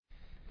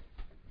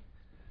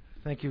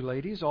Thank you,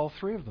 ladies, all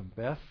three of them.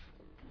 Beth,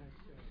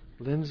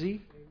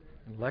 Lindsay,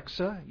 and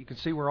Lexa. You can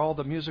see where all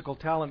the musical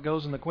talent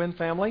goes in the Quinn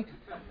family.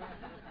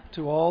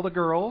 To all the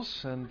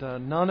girls and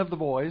none of the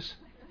boys.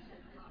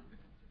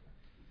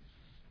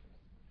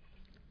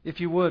 If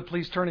you would,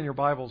 please turn in your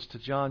Bibles to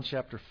John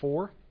chapter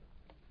 4.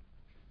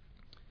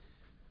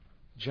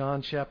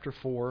 John chapter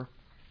 4.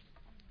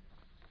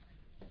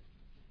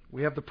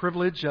 We have the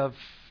privilege of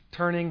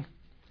turning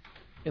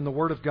in the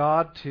Word of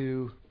God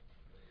to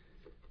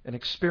an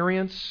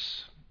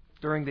experience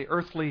during the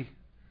earthly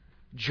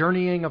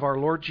journeying of our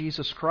Lord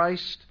Jesus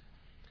Christ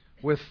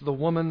with the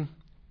woman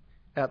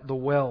at the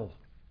well.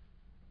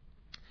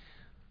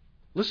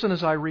 Listen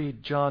as I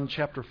read John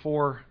chapter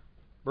 4,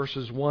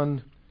 verses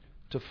 1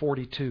 to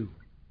 42.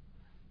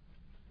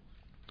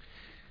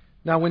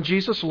 Now when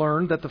Jesus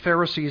learned that the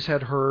Pharisees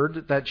had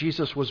heard that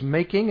Jesus was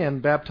making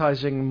and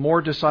baptizing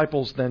more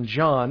disciples than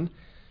John,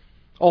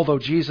 although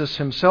Jesus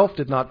himself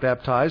did not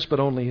baptize, but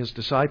only his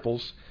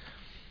disciples,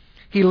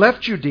 he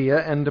left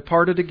Judea and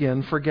departed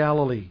again for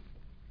Galilee.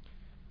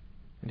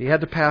 And he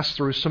had to pass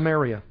through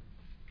Samaria.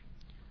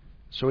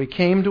 So he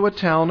came to a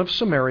town of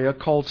Samaria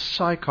called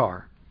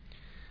Sychar,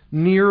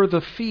 near the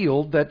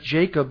field that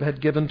Jacob had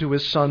given to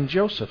his son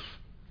Joseph.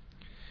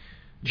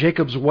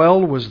 Jacob's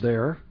well was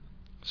there,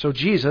 so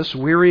Jesus,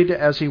 wearied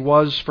as he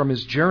was from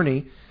his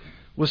journey,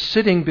 was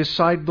sitting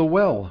beside the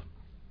well.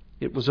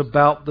 It was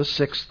about the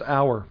 6th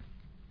hour.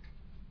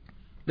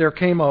 There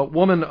came a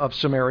woman of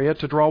Samaria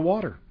to draw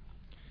water.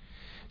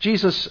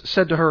 Jesus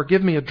said to her,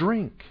 "Give me a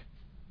drink,"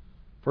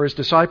 for his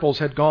disciples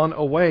had gone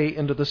away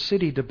into the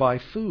city to buy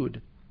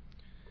food.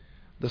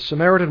 The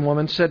Samaritan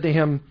woman said to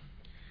him,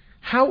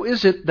 "How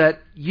is it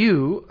that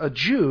you, a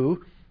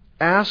Jew,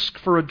 ask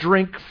for a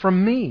drink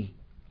from me,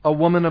 a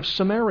woman of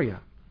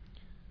Samaria?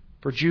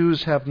 For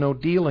Jews have no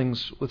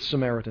dealings with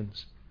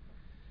Samaritans."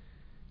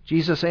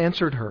 Jesus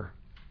answered her,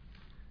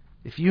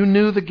 "If you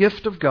knew the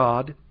gift of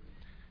God,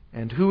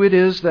 and who it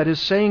is that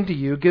is saying to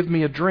you, 'Give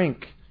me a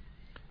drink,'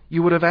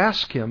 you would have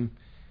asked him,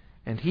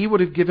 and he would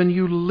have given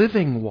you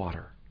living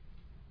water."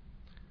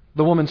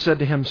 The woman said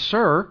to him,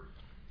 "Sir,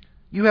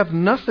 you have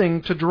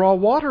nothing to draw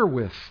water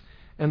with,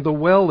 and the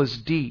well is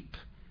deep.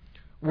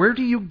 Where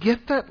do you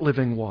get that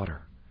living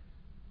water?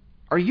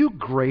 Are you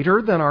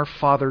greater than our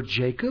father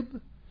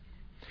Jacob?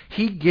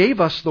 He gave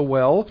us the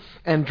well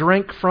and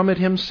drank from it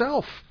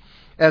himself,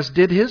 as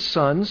did his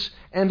sons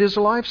and his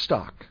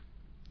livestock."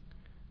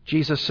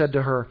 Jesus said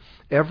to her,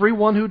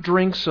 "Everyone who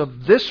drinks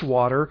of this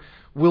water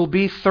will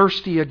be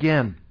thirsty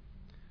again.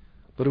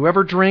 But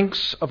whoever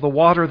drinks of the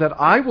water that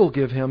I will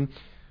give him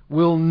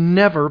will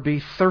never be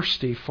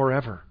thirsty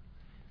forever.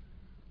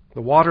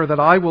 The water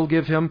that I will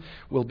give him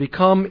will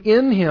become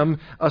in him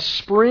a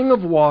spring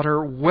of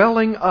water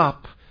welling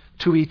up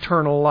to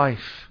eternal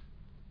life."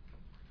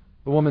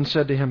 The woman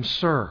said to him,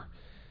 "Sir,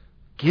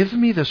 give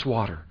me this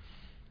water,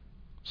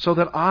 so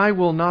that I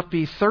will not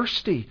be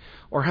thirsty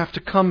or have to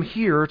come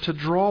here to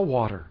draw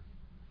water."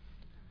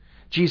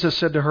 Jesus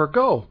said to her,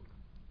 "Go,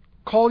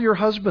 call your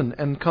husband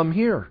and come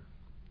here."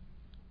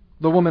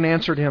 The woman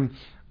answered him,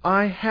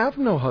 "I have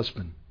no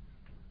husband."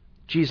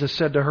 Jesus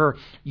said to her,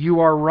 "You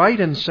are right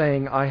in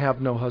saying, 'I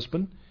have no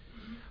husband,'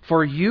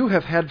 for you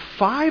have had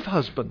 5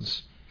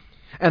 husbands,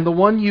 and the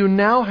one you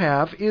now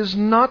have is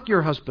not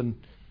your husband.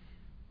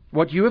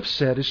 What you have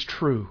said is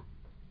true."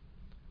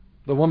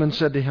 The woman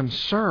said to him,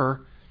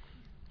 "Sir,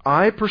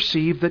 I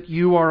perceive that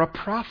you are a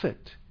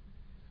prophet.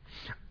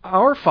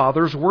 Our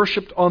fathers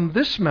worshipped on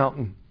this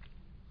mountain,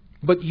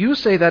 but you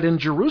say that in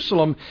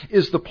Jerusalem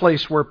is the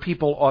place where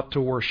people ought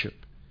to worship."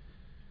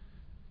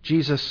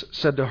 Jesus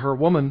said to her,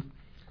 "Woman,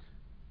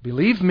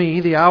 believe me,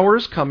 the hour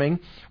is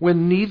coming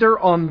when neither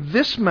on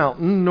this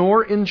mountain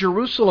nor in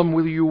Jerusalem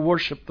will you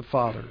worship the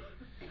Father.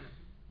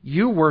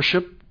 You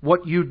worship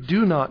what you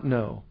do not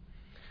know.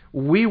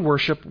 We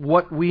worship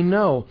what we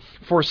know,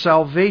 for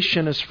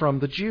salvation is from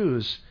the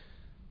Jews.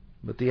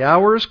 But the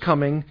hour is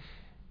coming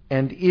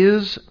and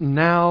is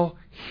now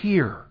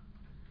here,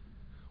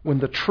 when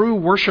the true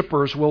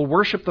worshipers will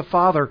worship the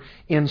Father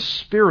in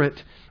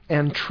spirit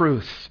and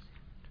truth.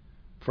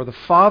 For the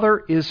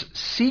Father is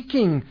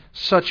seeking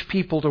such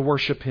people to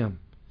worship Him.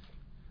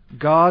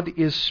 God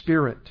is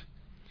spirit,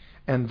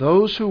 and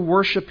those who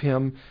worship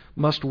Him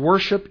must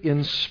worship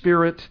in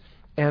spirit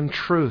and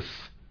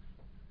truth."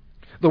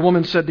 The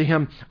woman said to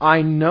him,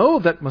 "I know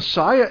that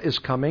Messiah is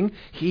coming,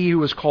 He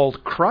who is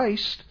called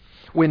Christ.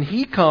 When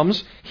He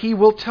comes, He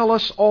will tell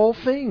us all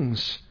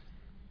things."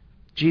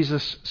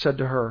 Jesus said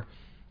to her,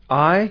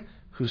 "I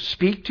who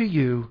speak to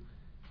you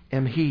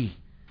am He."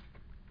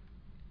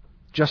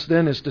 Just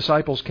then His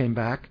disciples came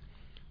back.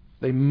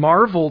 They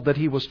marveled that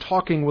He was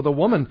talking with a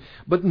woman,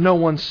 but no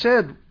one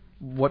said,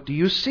 "What do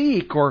you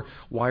seek?" or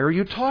 "Why are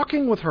you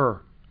talking with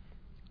her?"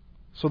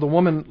 So the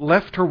woman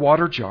left her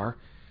water jar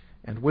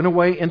and went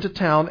away into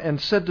town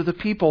and said to the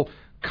people,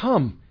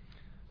 "Come,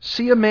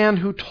 see a man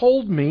who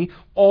told me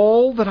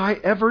all that I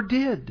ever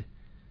did.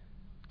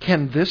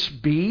 Can this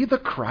be the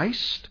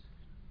Christ?"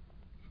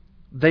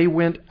 They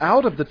went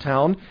out of the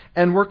town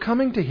and were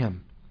coming to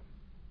Him.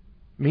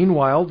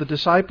 Meanwhile, the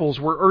disciples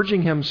were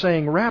urging him,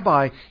 saying,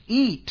 "Rabbi,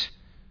 eat."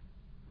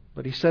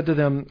 But he said to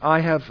them,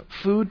 "I have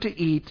food to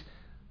eat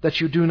that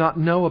you do not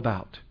know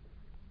about."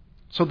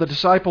 So the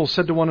disciples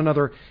said to one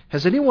another,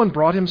 "Has anyone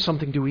brought him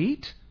something to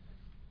eat?"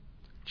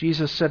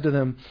 Jesus said to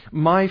them,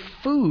 "My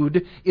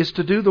food is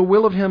to do the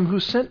will of him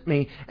who sent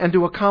me and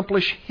to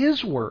accomplish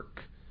his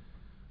work.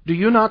 Do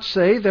you not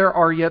say, 'There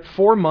are yet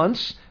 4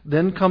 months,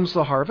 then comes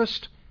the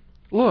harvest'?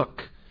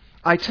 Look,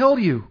 I tell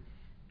you,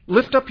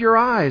 lift up your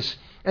eyes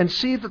and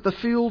see that the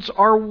fields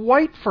are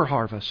white for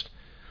harvest.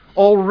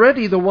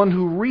 Already the one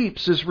who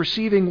reaps is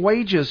receiving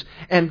wages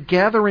and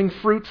gathering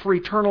fruit for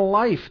eternal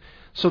life,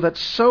 so that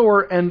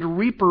sower and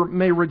reaper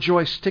may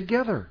rejoice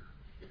together.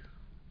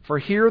 For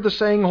here the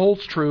saying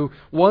holds true,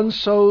 one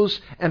sows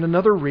and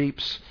another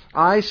reaps.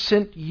 I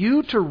sent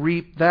you to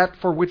reap that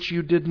for which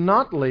you did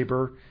not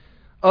labor.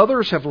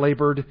 Others have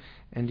labored,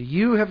 and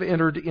you have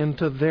entered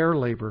into their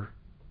labor."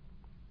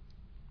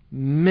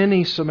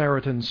 Many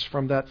Samaritans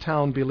from that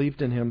town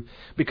believed in him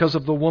because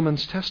of the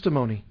woman's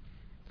testimony.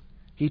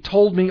 "He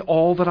told me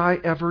all that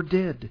I ever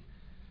did."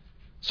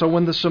 So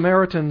when the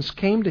Samaritans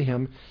came to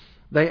him,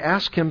 they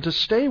asked him to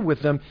stay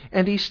with them,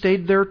 and he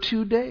stayed there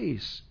 2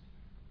 days.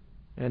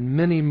 And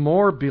many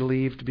more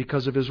believed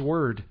because of his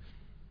word.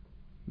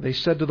 They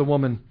said to the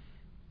woman,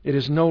 "It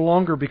is no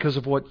longer because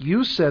of what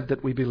you said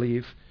that we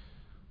believe,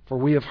 for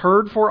we have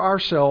heard for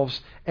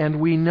ourselves, and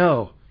we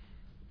know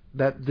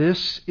that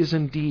this is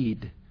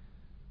indeed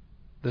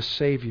the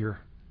Savior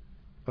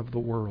of the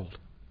world."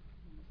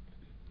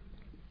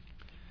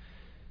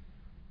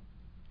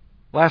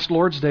 Last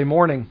Lord's Day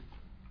morning,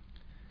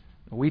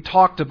 we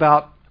talked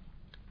about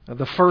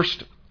the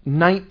first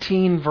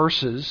 19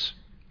 verses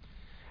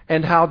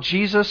and how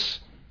Jesus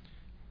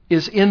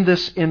is in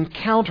this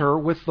encounter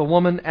with the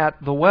woman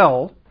at the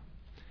well,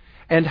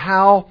 and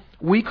how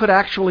we could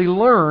actually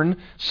learn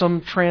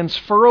some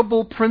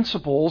transferable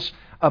principles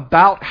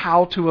about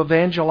how to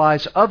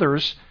evangelize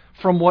others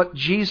from what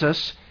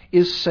Jesus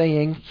is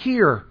saying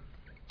here,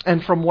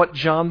 and from what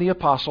John the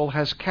Apostle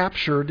has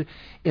captured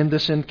in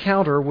this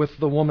encounter with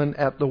the woman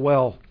at the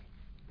well.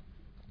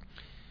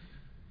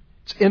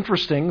 It's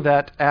interesting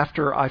that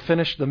after I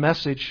finished the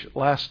message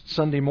last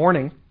Sunday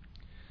morning,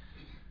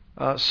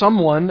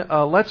 someone,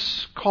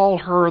 let's call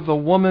her the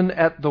woman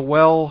at the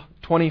well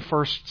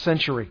 21st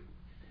century,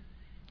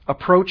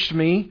 approached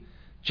me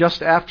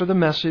just after the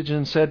message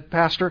and said,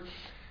 "Pastor,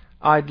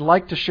 I'd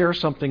like to share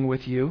something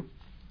with you."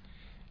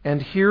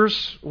 And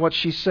here's what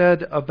she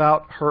said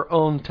about her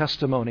own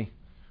testimony.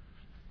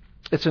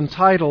 It's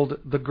entitled,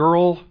 "The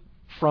Girl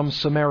from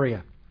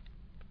Samaria,"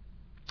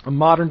 a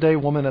modern-day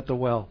woman at the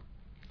well.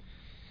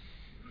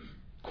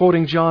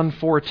 Quoting John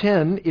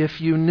 4:10, "If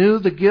you knew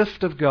the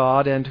gift of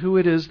God and who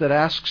it is that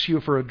asks you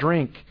for a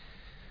drink,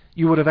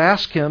 you would have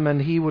asked him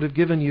and he would have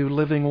given you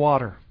living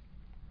water."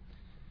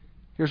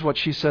 Here's what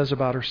she says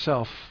about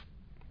herself.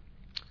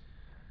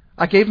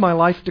 "I gave my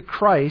life to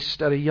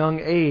Christ at a young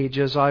age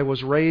as I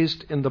was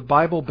raised in the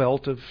Bible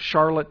Belt of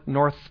Charlotte,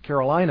 North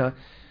Carolina,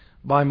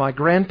 by my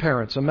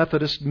grandparents, a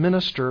Methodist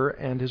minister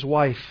and his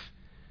wife.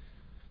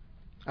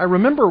 I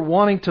remember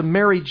wanting to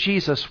marry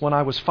Jesus when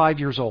I was 5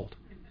 years old.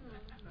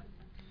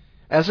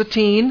 As a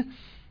teen,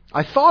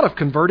 I thought of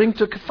converting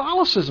to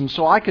Catholicism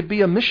so I could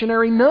be a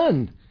missionary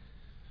nun.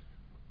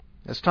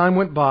 As time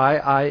went by,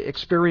 I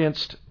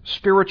experienced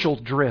spiritual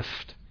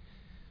drift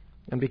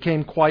and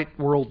became quite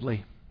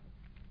worldly.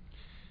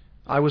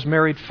 I was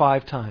married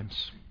 5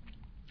 times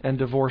and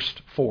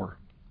divorced 4.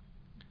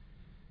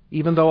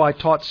 Even though I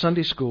taught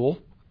Sunday school,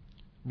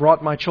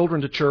 brought my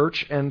children to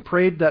church, and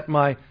prayed that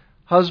my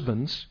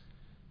husbands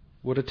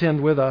would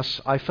attend with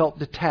us, I felt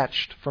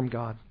detached from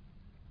God.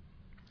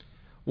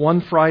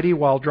 One Friday,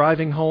 while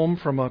driving home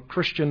from a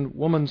Christian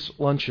woman's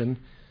luncheon,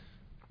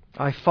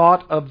 I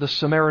thought of the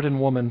Samaritan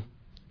woman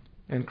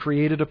and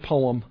created a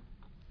poem.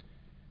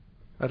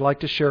 I'd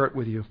like to share it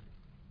with you.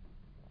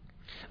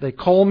 They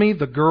call me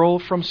the girl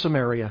from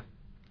Samaria.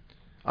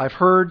 I've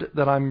heard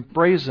that I'm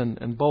brazen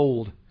and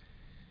bold.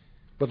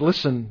 But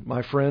listen,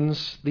 my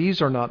friends,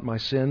 these are not my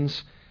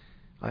sins.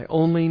 I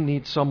only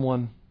need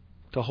someone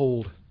to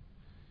hold.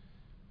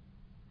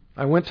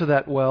 I went to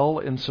that well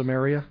in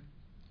Samaria.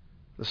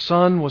 The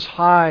sun was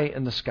high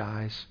in the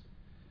skies.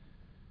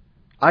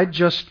 I'd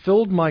just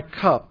filled my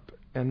cup,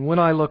 and when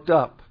I looked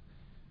up,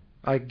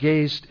 I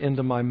gazed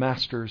into my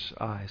Master's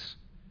eyes.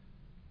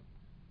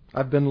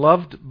 I've been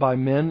loved by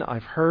men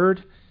I've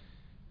heard,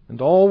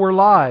 and all were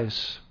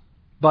lies,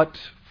 but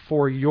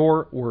for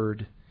your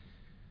word.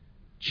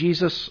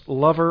 Jesus,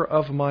 lover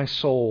of my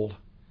soul,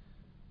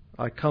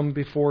 I come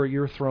before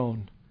your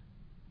throne.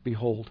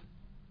 Behold."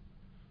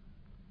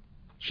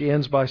 She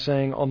ends by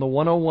saying, "On the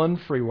 101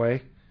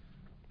 freeway,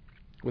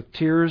 with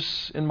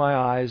tears in my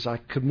eyes, I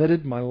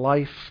committed my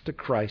life to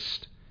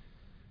Christ,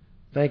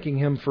 thanking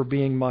Him for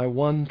being my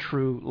one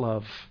true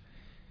love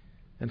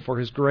and for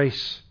His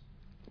grace,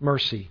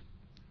 mercy,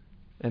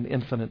 and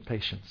infinite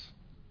patience."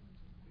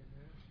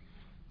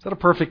 Is that a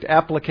perfect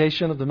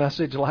application of the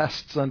message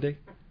last Sunday?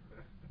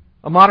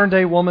 A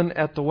modern-day woman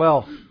at the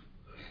well.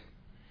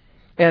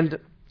 And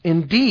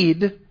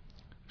Indeed,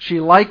 she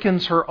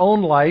likens her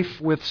own life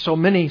with so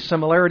many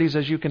similarities,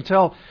 as you can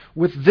tell,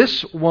 with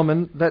this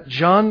woman that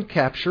John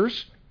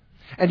captures.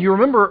 And you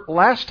remember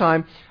last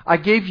time I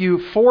gave you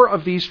 4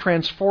 of these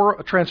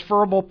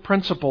transferable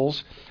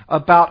principles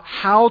about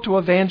how to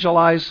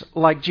evangelize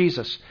like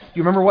Jesus.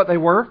 You remember what they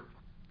were?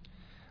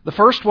 The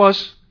first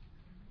was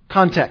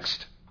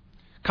context.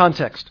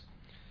 Context.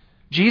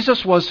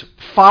 Jesus was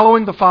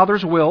following the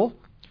Father's will.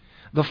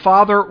 The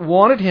Father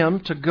wanted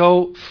him to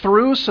go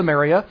through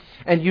Samaria,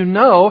 and you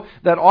know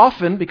that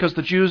often, because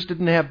the Jews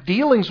didn't have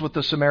dealings with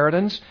the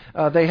Samaritans,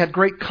 they had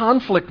great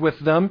conflict with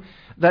them,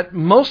 that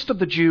most of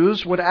the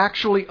Jews would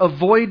actually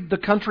avoid the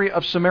country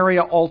of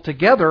Samaria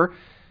altogether,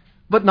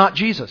 but not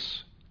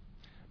Jesus.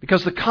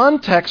 Because the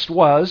context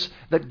was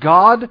that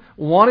God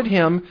wanted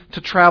him to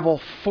travel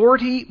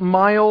 40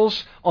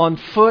 miles on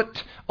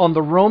foot on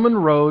the Roman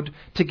road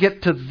to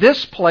get to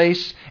this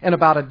place in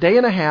about a day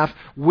and a half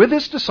with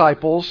his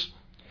disciples,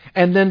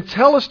 and then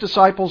tell his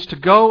disciples to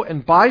go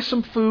and buy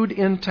some food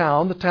in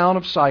town, the town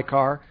of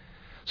Sychar,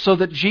 so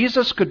that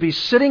Jesus could be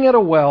sitting at a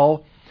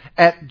well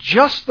at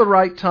just the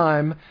right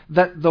time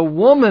that the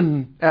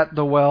woman at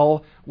the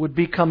well would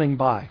be coming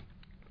by.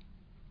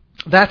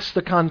 That's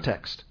the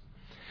context.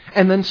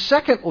 And then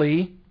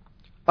secondly,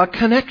 a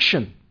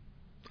connection.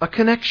 A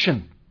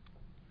connection.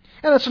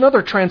 And that's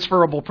another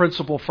transferable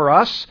principle for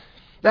us.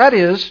 That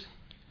is,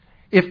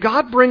 if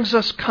God brings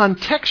us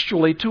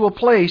contextually to a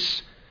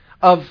place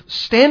of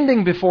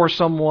standing before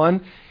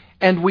someone,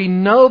 and we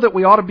know that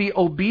we ought to be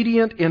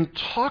obedient in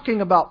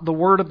talking about the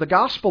word of the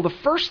gospel, the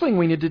first thing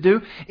we need to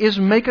do is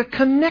make a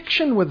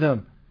connection with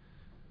them.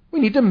 We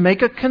need to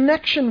make a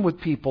connection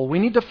with people. We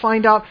need to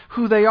find out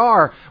who they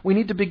are. We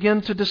need to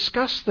begin to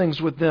discuss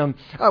things with them.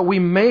 We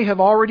may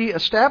have already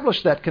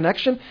established that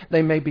connection.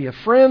 They may be a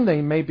friend.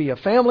 They may be a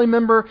family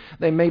member.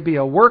 They may be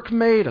a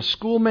workmate, a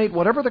schoolmate,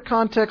 whatever the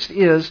context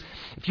is.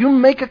 If you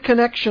make a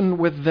connection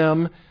with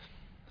them,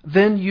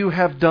 then you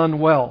have done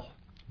well.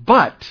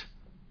 But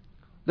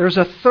there's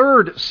a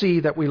third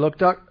C that we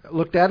looked at,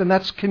 and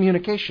that's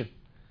communication.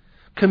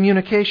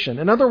 Communication.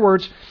 In other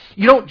words,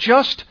 you don't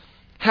just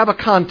have a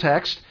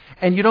context,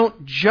 and you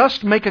don't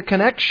just make a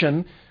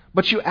connection,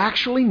 but you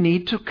actually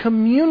need to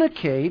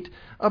communicate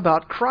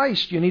about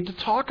Christ. You need to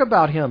talk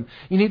about Him.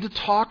 You need to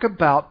talk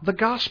about the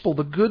gospel,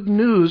 the good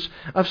news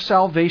of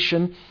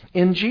salvation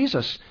in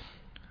Jesus.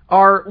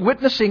 Our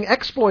witnessing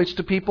exploits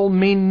to people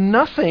mean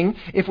nothing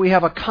if we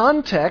have a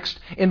context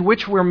in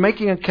which we're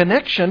making a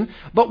connection,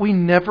 but we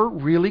never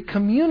really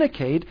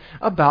communicate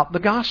about the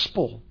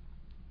gospel.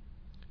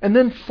 And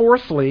then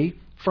fourthly,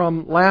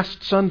 from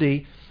last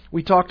Sunday,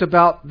 we talked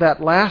about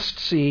that last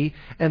C,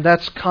 and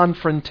that's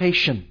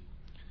confrontation.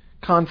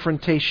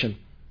 Confrontation.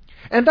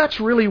 And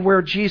that's really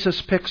where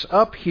Jesus picks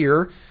up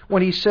here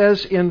when He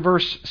says in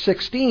verse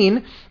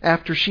 16,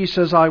 after she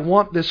says, I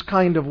want this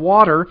kind of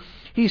water,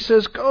 He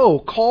says, go,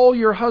 call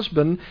your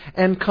husband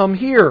and come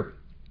here.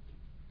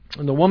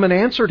 And the woman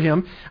answered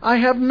Him, I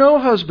have no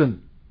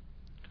husband.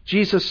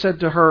 Jesus said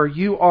to her,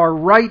 you are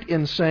right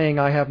in saying,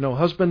 I have no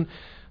husband,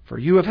 for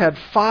you have had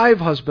 5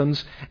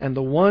 husbands, and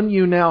the one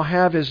you now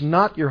have is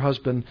not your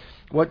husband.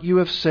 What you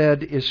have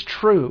said is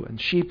true. And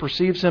she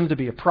perceives him to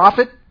be a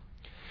prophet.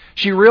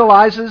 She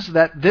realizes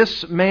that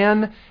this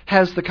man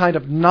has the kind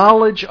of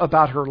knowledge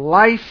about her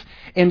life,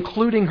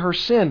 including her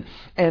sin.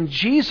 And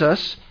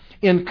Jesus,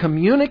 in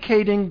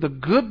communicating the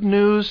good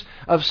news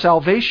of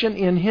salvation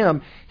in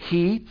Him,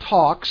 He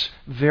talks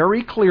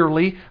very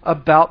clearly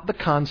about the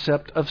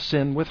concept of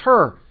sin with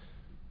her.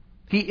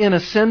 He, in a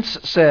sense,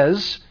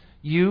 says,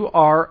 you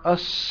are a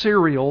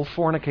serial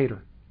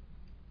fornicator.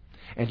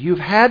 And you've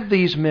had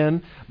these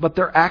men, but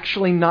they're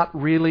actually not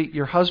really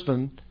your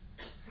husband.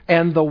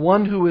 And the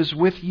one who is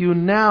with you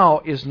now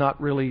is not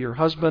really your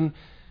husband.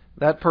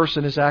 That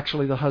person is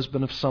actually the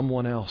husband of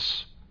someone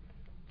else.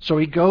 So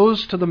He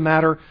goes to the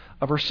matter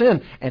of her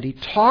sin, and He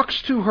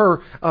talks to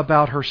her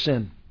about her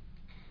sin.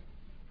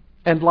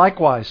 And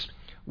likewise,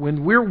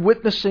 when we're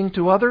witnessing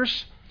to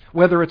others,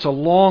 whether it's a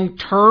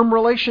long-term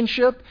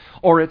relationship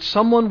or it's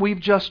someone we've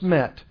just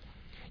met,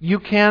 you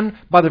can,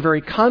 by the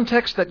very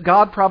context that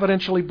God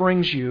providentially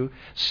brings you,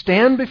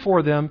 stand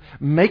before them,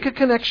 make a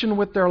connection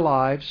with their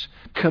lives,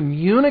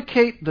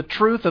 communicate the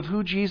truth of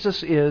who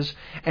Jesus is,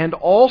 and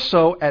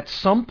also, at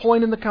some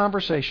point in the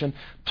conversation,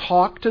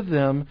 talk to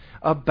them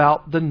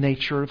about the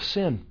nature of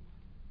sin.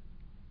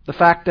 The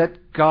fact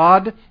that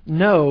God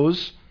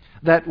knows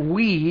that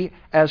we,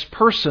 as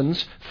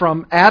persons,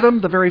 from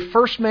Adam, the very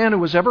first man who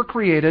was ever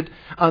created,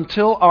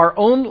 until our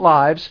own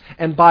lives,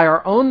 and by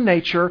our own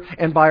nature,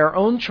 and by our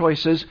own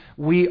choices,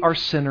 we are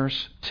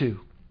sinners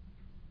too.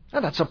 Now,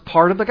 that's a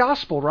part of the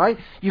gospel, right?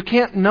 You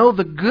can't know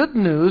the good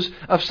news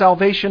of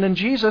salvation in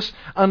Jesus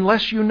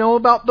unless you know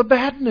about the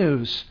bad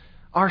news,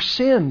 our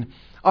sin,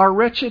 our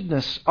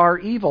wretchedness, our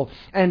evil.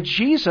 And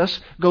Jesus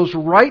goes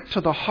right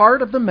to the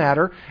heart of the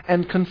matter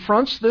and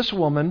confronts this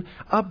woman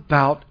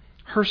about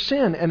her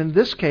sin, and in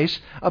this case,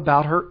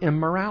 about her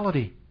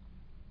immorality.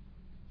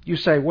 You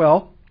say,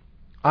 well,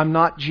 I'm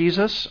not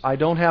Jesus. I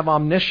don't have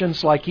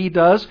omniscience like He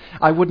does.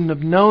 I wouldn't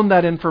have known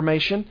that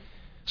information.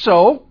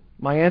 So,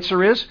 my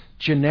answer is,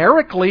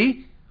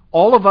 generically,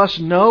 all of us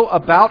know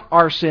about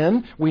our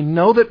sin. We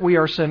know that we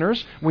are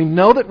sinners. We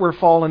know that we're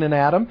fallen in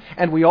Adam.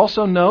 And we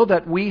also know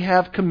that we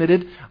have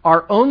committed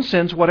our own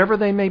sins, whatever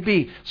they may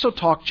be. So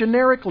talk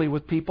generically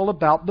with people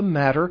about the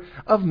matter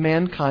of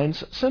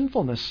mankind's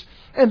sinfulness.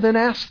 And then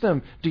ask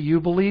them, do you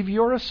believe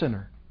you're a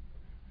sinner?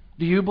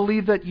 Do you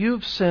believe that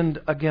you've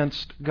sinned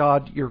against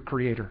God, your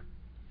Creator?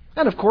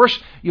 And of course,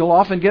 you'll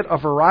often get a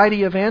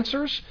variety of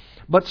answers.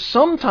 But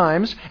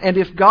sometimes, and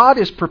if God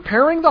is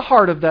preparing the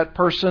heart of that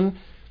person,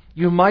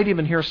 you might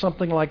even hear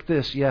something like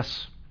this.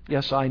 Yes,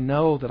 I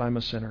know that I'm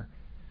a sinner.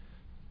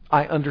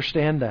 I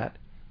understand that.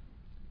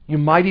 You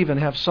might even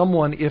have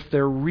someone, if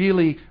they're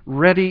really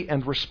ready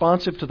and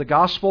responsive to the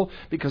gospel,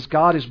 because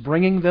God is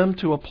bringing them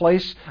to a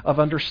place of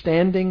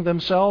understanding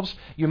themselves,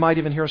 you might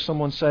even hear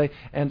someone say,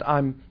 and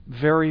I'm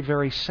very,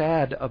 very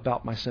sad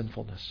about my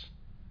sinfulness.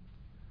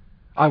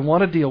 I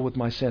want to deal with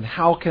my sin.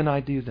 How can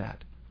I do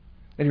that?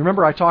 And you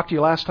remember I talked to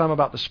you last time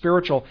about the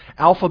spiritual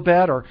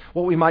alphabet, or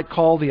what we might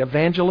call the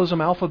evangelism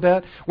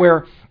alphabet,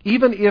 where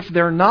even if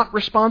they're not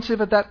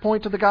responsive at that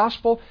point to the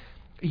gospel,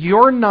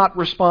 you're not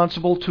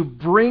responsible to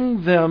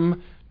bring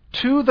them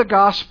to the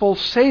gospel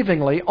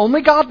savingly.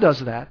 Only God does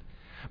that.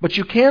 But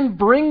you can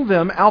bring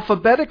them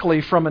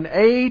alphabetically from an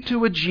A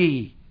to a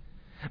G,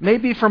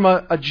 maybe from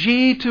a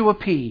G to a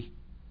P.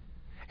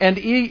 And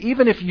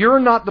even if you're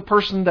not the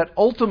person that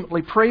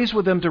ultimately prays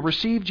with them to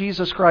receive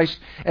Jesus Christ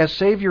as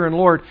Savior and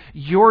Lord,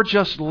 you're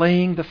just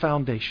laying the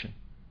foundation.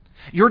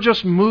 You're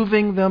just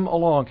moving them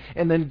along.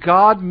 And then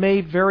God may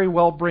very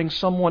well bring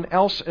someone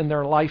else in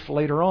their life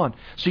later on.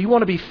 So you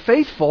want to be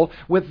faithful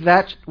with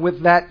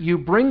that you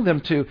bring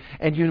them to.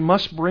 And you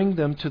must bring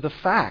them to the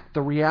fact,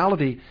 the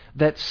reality,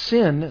 that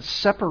sin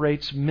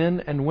separates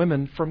men and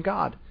women from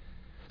God.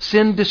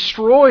 Sin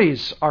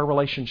destroys our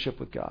relationship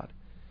with God.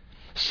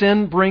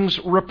 Sin brings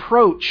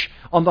reproach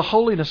on the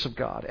holiness of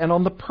God and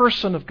on the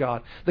person of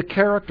God, the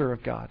character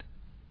of God.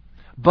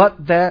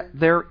 But that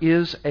there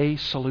is a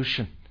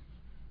solution.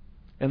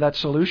 And that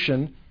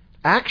solution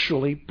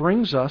actually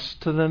brings us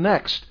to the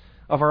next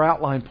of our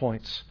outline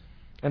points.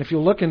 And if you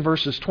look in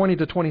verses 20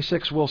 to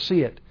 26, we'll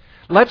see it.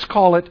 Let's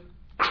call it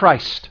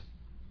Christ.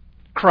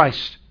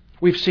 Christ.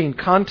 We've seen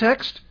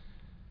context,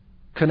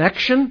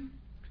 connection,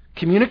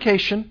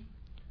 communication,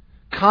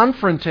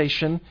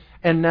 confrontation,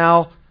 and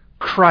now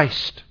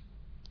Christ.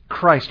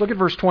 Christ. Look at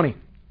verse 20.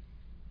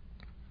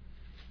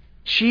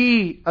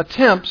 She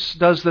attempts,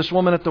 does this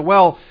woman at the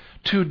well,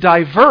 to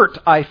divert,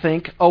 I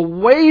think,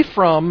 away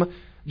from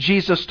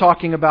Jesus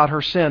talking about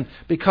her sin.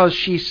 Because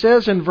she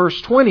says in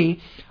verse 20,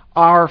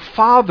 our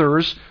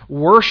fathers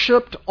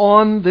worshipped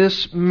on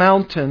this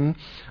mountain,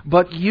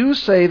 but you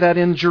say that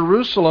in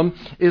Jerusalem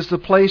is the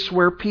place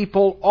where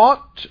people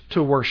ought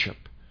to worship.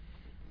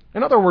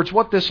 In other words,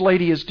 what this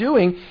lady is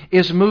doing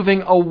is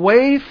moving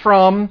away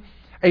from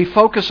a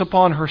focus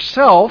upon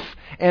herself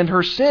and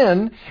her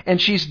sin,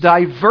 and she's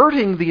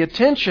diverting the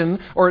attention,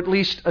 or at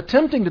least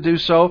attempting to do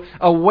so,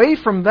 away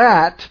from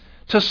that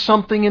to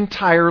something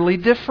entirely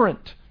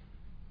different.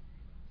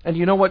 And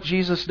you know what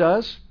Jesus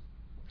does?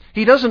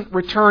 He doesn't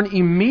return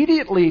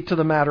immediately to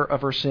the matter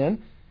of her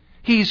sin.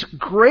 He's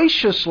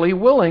graciously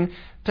willing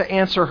to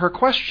answer her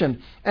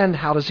question. And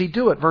how does He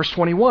do it? Verse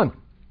 21.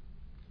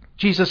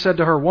 Jesus said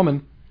to her,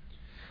 woman,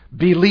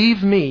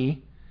 believe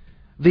me,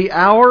 the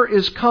hour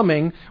is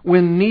coming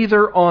when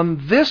neither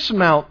on this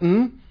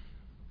mountain,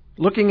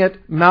 looking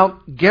at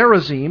Mount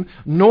Gerizim,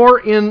 nor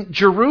in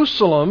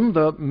Jerusalem,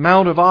 the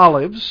Mount of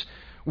Olives,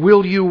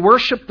 will you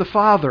worship the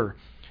Father.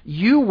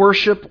 You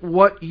worship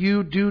what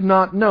you do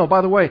not know.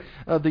 By the way,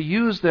 the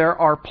yous there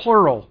are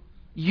plural.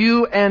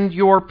 You and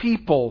your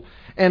people.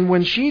 And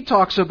when she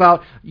talks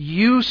about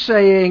you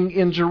saying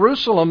in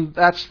Jerusalem,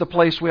 that's the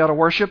place we ought to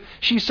worship,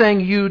 she's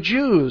saying you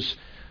Jews.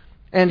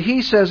 And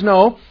He says,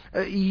 no,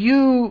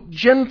 you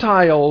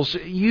Gentiles,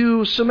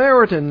 you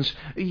Samaritans,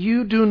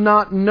 you do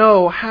not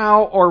know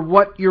how or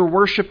what you're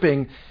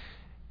worshiping.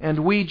 And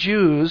we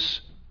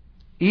Jews,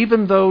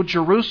 even though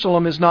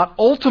Jerusalem is not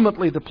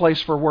ultimately the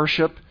place for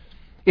worship,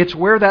 it's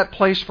where that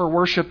place for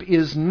worship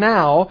is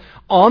now,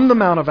 on the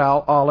Mount of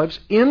Olives,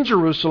 in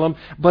Jerusalem.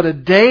 But a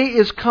day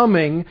is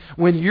coming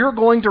when you're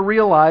going to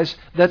realize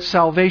that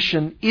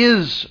salvation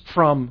is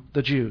from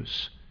the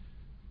Jews.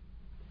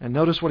 And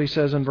notice what He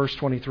says in verse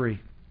 23.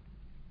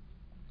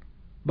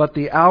 But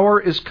the hour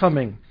is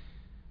coming,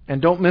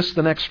 and don't miss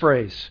the next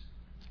phrase,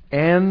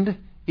 and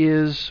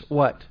is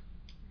what?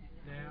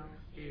 Now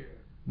here.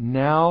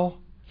 Now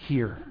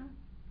here.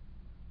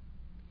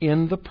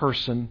 In the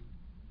person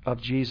of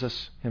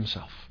Jesus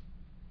Himself.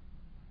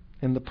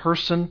 In the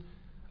person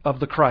of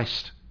the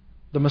Christ,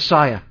 the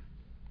Messiah.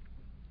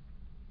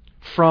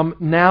 From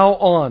now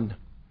on,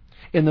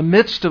 in the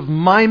midst of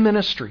my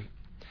ministry,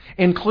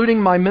 including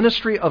my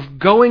ministry of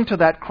going to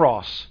that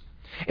cross,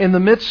 in the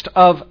midst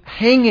of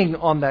hanging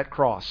on that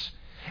cross,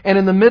 and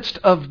in the midst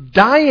of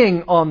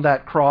dying on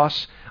that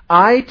cross,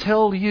 I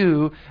tell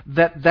you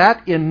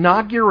that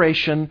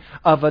inauguration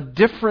of a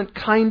different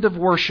kind of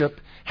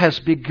worship has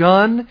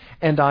begun,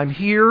 and I'm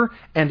here,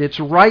 and it's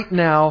right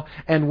now,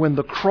 and when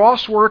the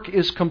cross work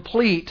is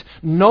complete,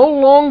 no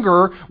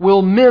longer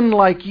will men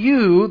like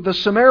you, the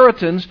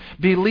Samaritans,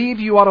 believe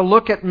you ought to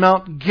look at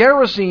Mount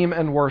Gerizim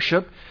and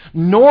worship,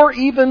 nor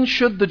even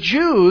should the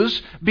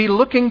Jews be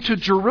looking to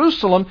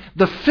Jerusalem,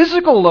 the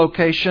physical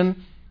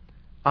location.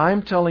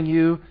 I'm telling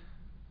you,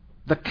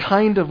 the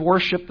kind of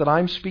worship that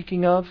I'm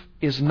speaking of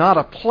is not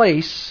a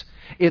place,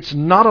 it's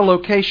not a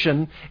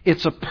location,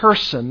 it's a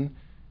person,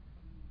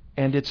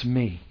 and it's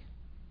me.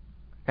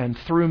 And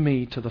through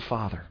me to the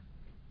Father.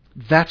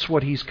 That's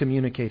what He's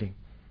communicating.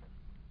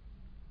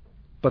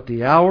 But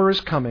the hour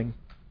is coming,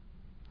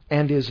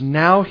 and is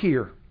now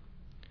here,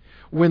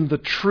 when the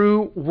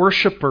true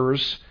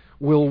worshipers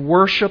will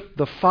worship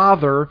the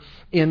Father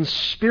in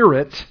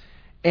spirit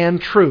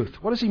and truth.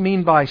 What does He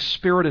mean by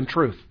spirit and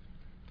truth?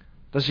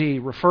 Does He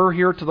refer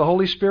here to the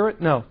Holy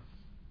Spirit? No.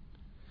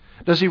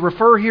 Does He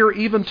refer here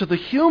even to the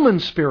human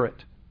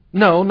spirit?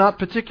 No, not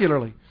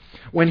particularly.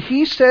 When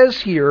He says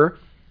here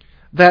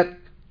that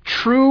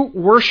true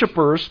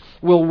worshipers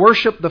will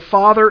worship the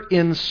Father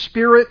in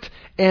spirit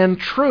and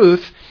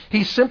truth,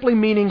 He's simply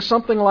meaning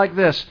something like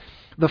this.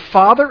 The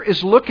Father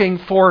is looking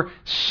for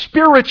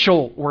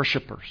spiritual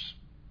worshipers.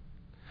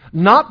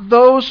 Not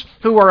those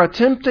who are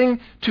attempting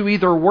to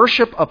either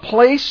worship a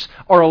place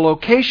or a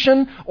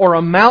location or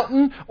a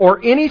mountain or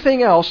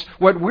anything else.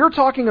 What we're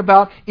talking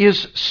about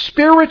is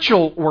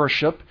spiritual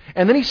worship.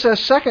 And then he says,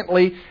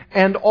 secondly,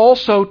 and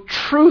also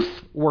truth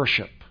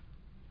worship.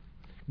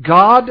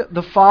 God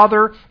the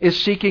Father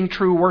is seeking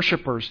true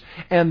worshipers.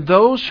 And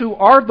those who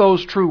are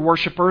those true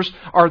worshipers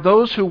are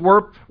those who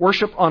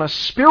worship on a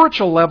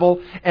spiritual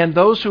level and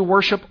those who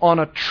worship on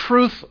a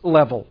truth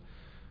level.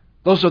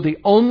 Those are the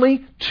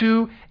only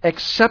two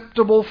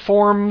acceptable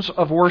forms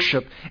of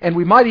worship. And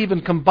we might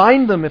even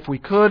combine them if we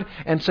could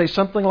and say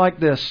something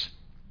like this.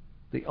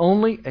 The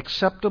only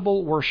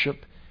acceptable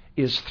worship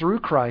is through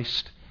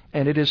Christ,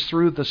 and it is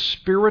through the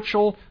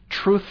spiritual,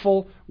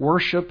 truthful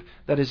worship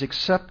that is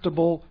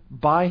acceptable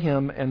by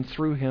Him and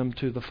through Him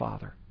to the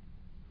Father.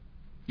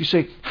 You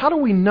say, how do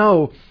we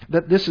know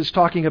that this is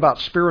talking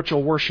about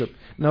spiritual worship?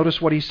 Notice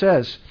what he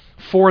says.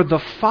 For the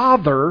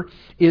Father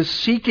is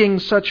seeking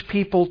such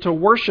people to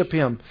worship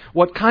Him.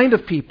 What kind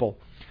of people?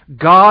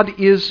 God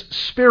is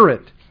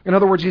spirit. In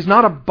other words, He's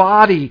not a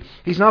body.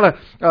 He's not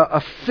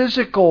a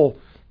physical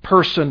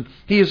person.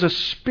 He is a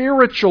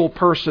spiritual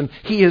person.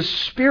 He is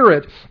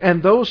spirit,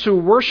 and those who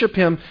worship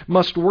Him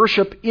must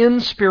worship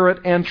in spirit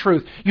and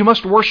truth. You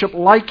must worship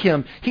like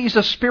Him. He's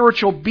a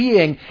spiritual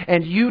being,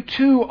 and you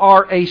too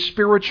are a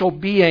spiritual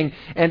being.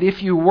 And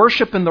if you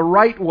worship in the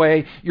right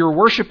way, you're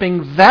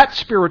worshiping that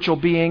spiritual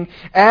being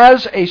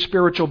as a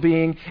spiritual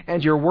being,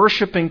 and you're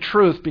worshiping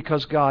truth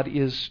because God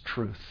is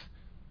truth.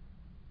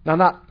 Now,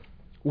 not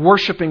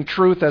worshiping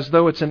truth as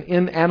though it's an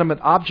inanimate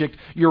object.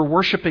 You're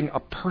worshiping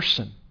a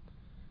person.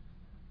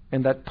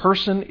 And that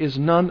person is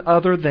none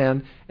other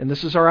than, and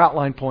this is our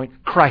outline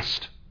point,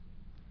 Christ.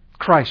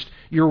 Christ.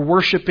 You're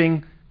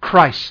worshiping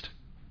Christ.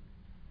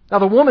 Now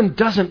the woman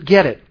doesn't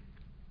get it.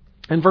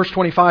 In verse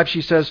 25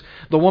 she says,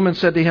 the woman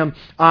said to him,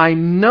 I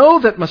know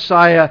that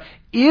Messiah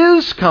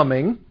is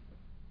coming.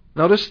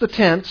 Notice the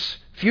tense,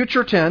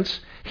 future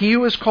tense. He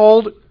who is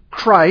called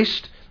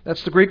Christ,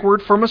 that's the Greek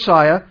word for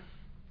Messiah.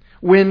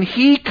 When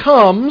He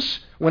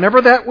comes,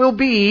 whenever that will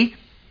be,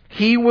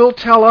 He will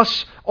tell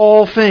us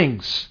all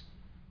things.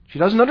 She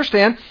doesn't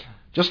understand.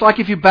 Just like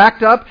if you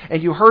backed up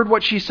and you heard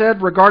what she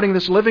said regarding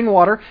this living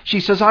water,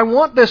 she says, I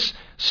want this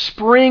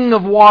spring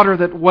of water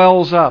that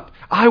wells up.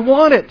 I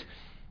want it.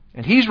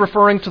 And He's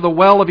referring to the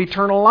well of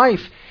eternal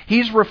life.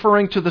 He's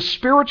referring to the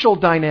spiritual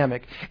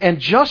dynamic.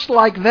 And just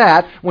like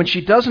that, when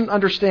she doesn't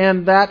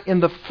understand that in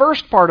the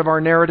first part of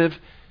our narrative,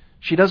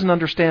 she doesn't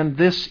understand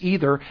this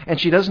either,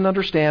 and she doesn't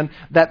understand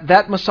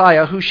that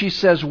Messiah who she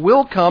says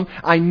will come,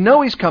 I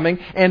know He's coming,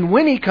 and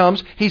when He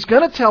comes, He's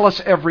going to tell us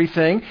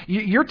everything.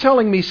 You're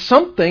telling me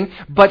something,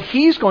 but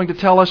He's going to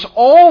tell us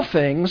all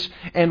things,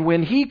 and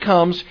when He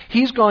comes,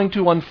 He's going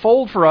to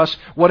unfold for us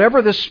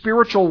whatever this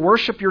spiritual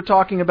worship you're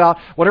talking about,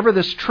 whatever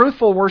this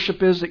truthful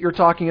worship is that you're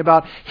talking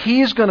about,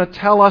 He's going to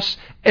tell us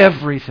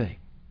everything.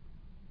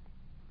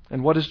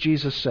 And what does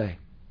Jesus say?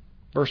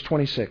 Verse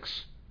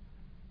 26.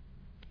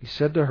 He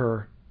said to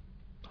her,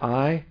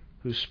 I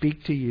who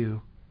speak to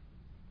you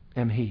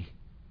am He.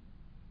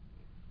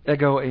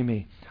 Ego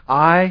eimi.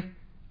 I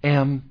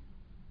am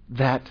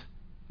that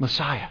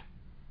Messiah.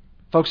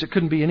 Folks, it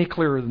couldn't be any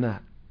clearer than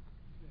that.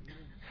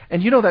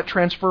 And you know that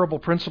transferable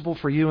principle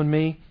for you and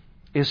me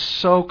is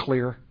so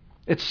clear.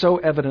 It's so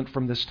evident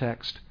from this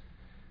text.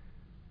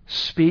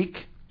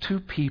 Speak to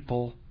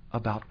people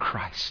about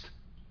Christ.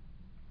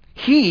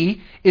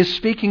 He is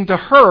speaking to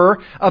her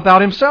about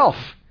Himself.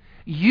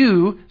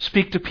 You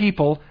speak to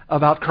people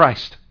about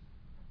Christ.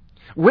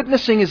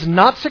 Witnessing is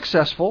not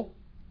successful.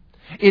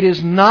 It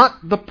is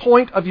not the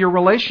point of your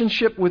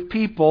relationship with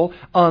people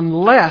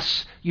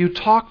unless you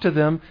talk to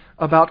them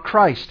about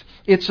Christ.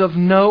 It's of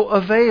no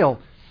avail.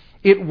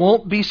 It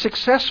won't be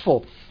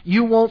successful.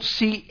 You won't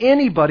see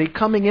anybody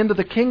coming into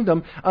the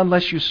kingdom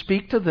unless you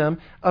speak to them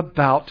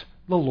about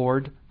the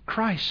Lord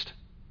Christ,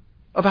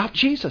 about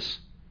Jesus,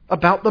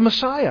 about the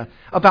Messiah,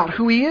 about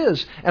who He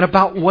is, and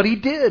about what He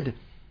did.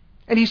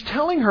 And He's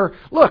telling her,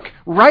 look,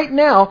 right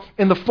now,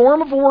 in the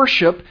form of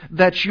worship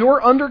that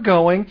you're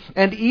undergoing,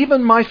 and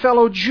even my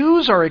fellow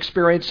Jews are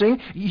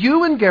experiencing,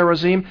 you in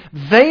Gerizim,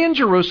 they in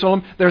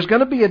Jerusalem, there's going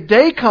to be a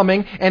day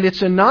coming, and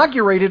it's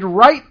inaugurated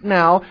right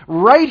now,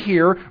 right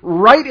here,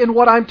 right in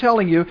what I'm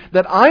telling you,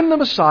 that I'm the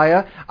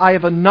Messiah, I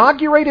have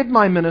inaugurated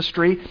my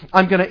ministry,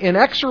 I'm going to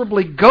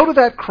inexorably go to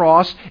that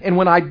cross, and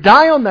when I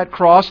die on that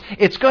cross,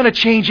 it's going to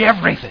change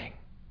everything.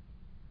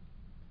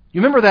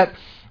 You remember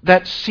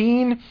that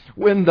scene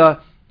when the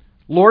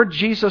Lord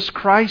Jesus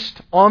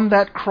Christ on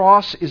that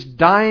cross is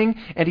dying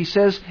and He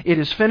says it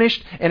is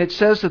finished, and it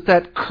says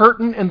that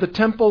curtain in the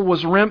temple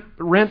was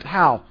rent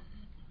how?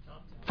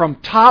 From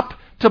top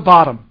to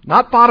bottom.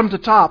 Not bottom to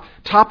top,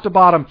 top to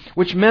bottom,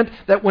 which meant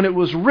that when it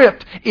was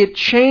ripped, it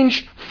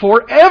changed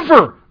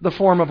forever the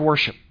form of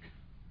worship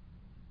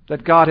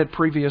that God had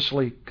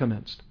previously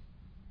commenced.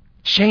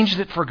 Changed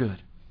it for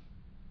good.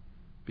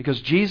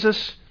 Because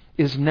Jesus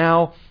is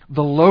now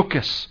the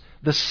locus,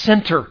 the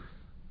center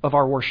of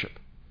our worship.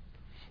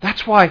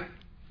 That's why,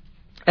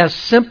 as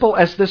simple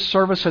as this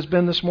service has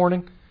been this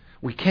morning,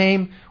 we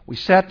came, we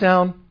sat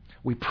down,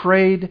 we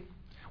prayed,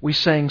 we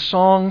sang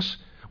songs,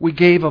 we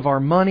gave of our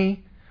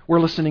money,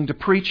 we're listening to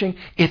preaching.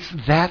 It's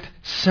that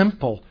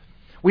simple.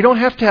 We don't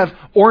have to have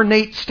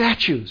ornate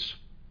statues.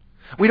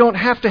 We don't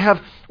have to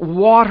have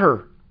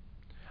water.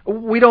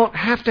 We don't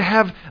have to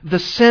have the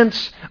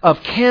sense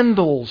of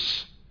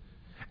candles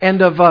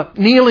and of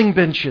kneeling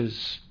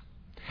benches.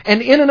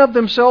 And in and of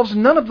themselves,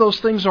 none of those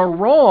things are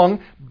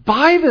wrong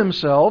by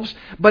themselves,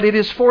 but it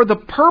is for the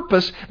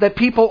purpose that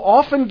people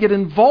often get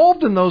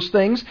involved in those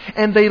things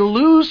and they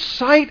lose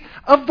sight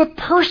of the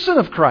person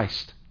of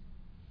Christ.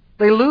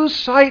 They lose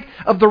sight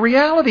of the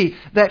reality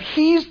that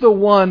He's the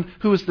one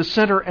who is the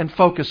center and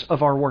focus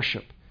of our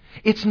worship.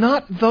 It's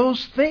not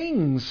those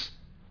things.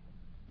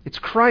 It's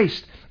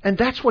Christ. And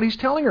that's what He's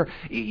telling her.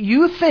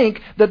 You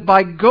think that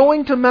by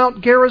going to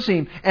Mount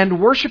Gerizim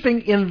and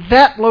worshiping in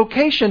that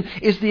location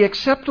is the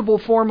acceptable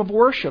form of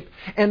worship.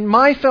 And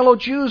my fellow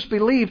Jews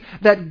believe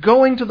that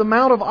going to the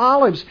Mount of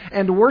Olives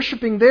and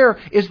worshiping there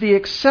is the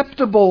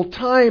acceptable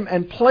time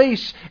and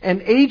place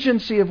and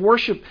agency of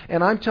worship.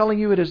 And I'm telling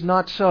you, it is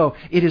not so.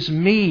 It is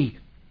me.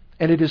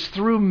 And it is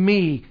through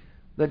me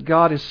that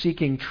God is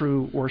seeking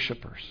true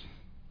worshipers.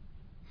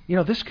 You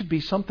know, this could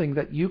be something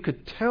that you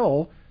could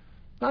tell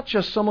not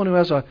just someone who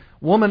has a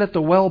woman at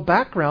the well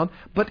background,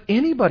 but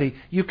anybody.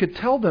 You could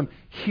tell them,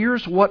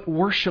 here's what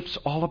worship's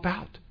all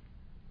about.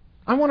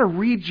 I want to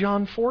read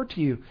John 4 to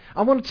you.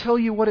 I want to tell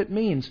you what it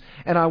means.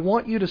 And I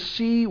want you to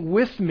see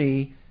with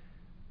me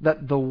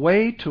that the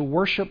way to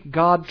worship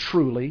God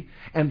truly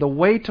and the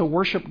way to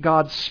worship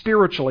God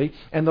spiritually,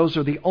 and those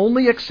are the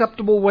only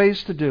acceptable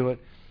ways to do it,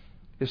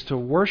 is to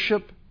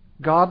worship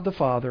God the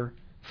Father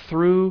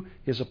through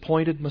His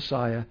appointed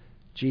Messiah,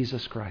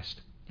 Jesus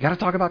Christ. You got to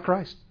talk about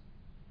Christ.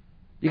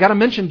 You got to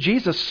mention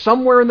Jesus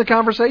somewhere in the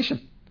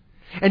conversation.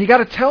 And you got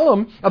to tell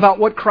them about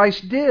what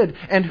Christ did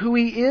and who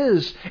He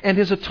is and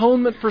His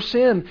atonement for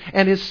sin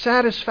and His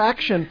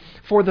satisfaction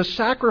for the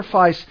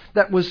sacrifice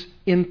that was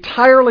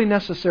entirely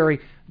necessary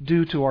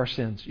due to our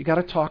sins. You got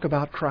to talk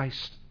about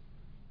Christ.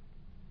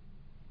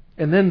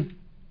 And then,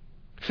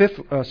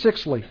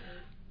 sixthly,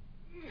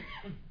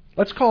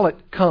 let's call it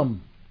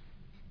come.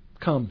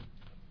 Come.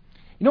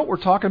 You know what we're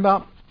talking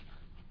about?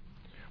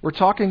 We're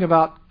talking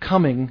about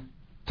coming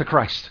to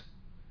Christ.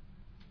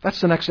 That's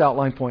the next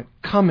outline point.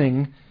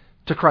 Coming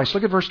to Christ.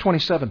 Look at verse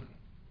 27.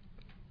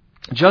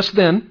 Just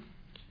then,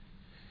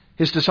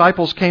 His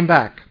disciples came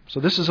back. So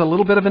this is a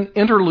little bit of an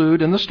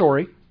interlude in the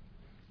story.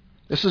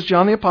 This is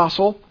John the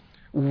Apostle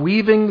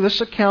weaving this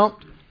account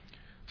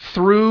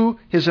through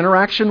his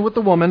interaction with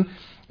the woman.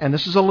 And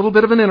this is a little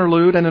bit of an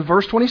interlude. And in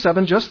verse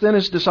 27, just then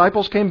His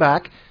disciples came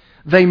back.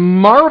 They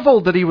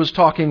marveled that He was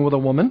talking with a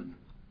woman.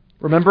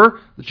 Remember,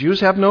 the Jews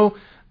have no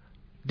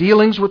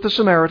dealings with the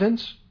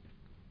Samaritans.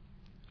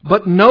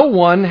 But no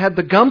one had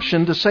the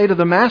gumption to say to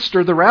the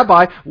master, the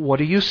rabbi, what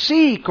do you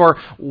seek? Or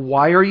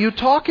why are you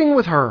talking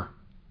with her?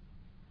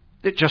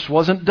 It just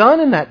wasn't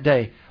done in that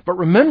day. But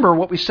remember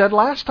what we said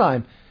last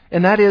time,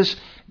 and that is,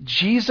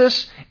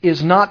 Jesus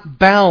is not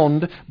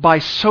bound by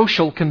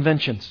social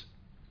conventions.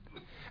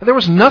 There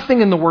was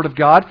nothing in the Word of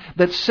God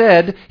that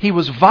said He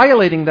was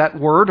violating that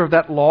word or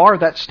that law or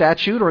that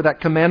statute or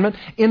that commandment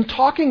in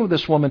talking with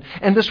this woman.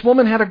 And this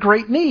woman had a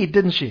great need,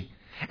 didn't she?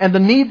 And the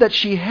need that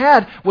she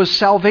had was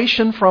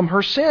salvation from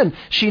her sin.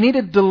 She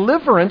needed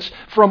deliverance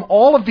from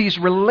all of these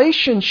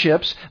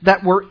relationships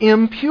that were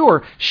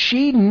impure.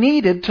 She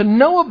needed to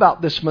know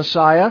about this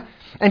Messiah.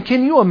 And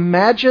can you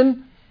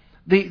imagine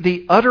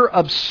the utter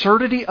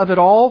absurdity of it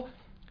all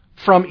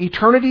from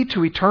eternity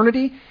to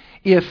eternity?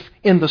 If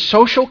in the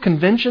social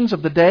conventions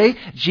of the day,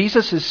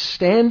 Jesus is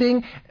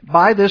standing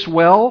by this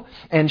well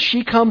and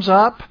she comes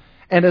up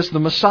And as the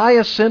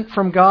Messiah sent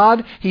from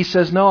God, He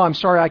says, no, I'm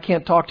sorry, I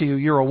can't talk to you.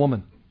 You're a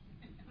woman.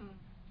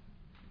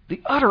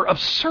 The utter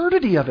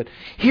absurdity of it.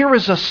 Here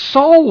is a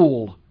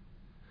soul,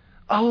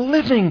 a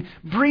living,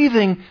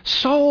 breathing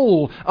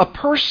soul, a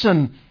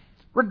person,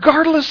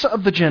 regardless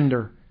of the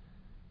gender.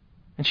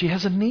 And she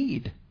has a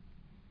need.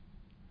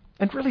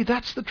 And really,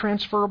 that's the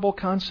transferable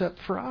concept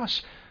for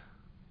us.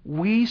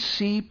 We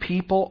see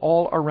people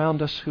all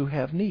around us who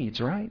have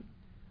needs, right?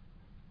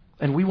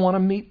 And we want to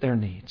meet their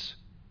needs.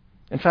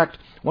 In fact,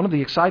 one of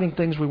the exciting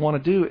things we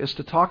want to do is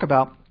to talk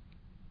about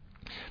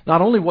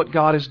not only what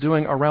God is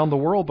doing around the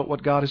world, but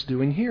what God is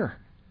doing here.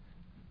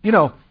 You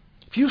know,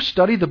 if you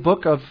study the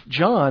book of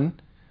John,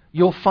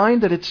 you'll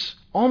find that it's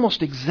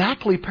almost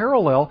exactly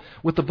parallel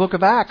with the book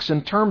of Acts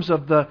in terms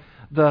of the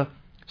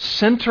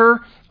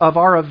center of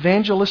our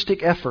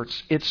evangelistic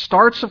efforts. It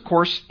starts, of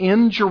course,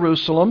 in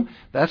Jerusalem.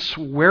 That's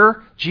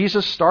where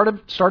Jesus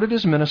started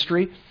His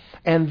ministry.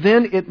 And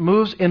then it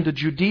moves into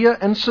Judea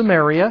and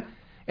Samaria.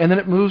 And then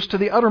it moves to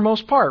the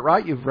uttermost part,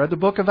 right? You've read the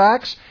book of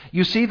Acts.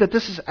 You see that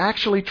this is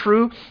actually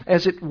true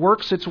as it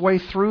works its way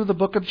through the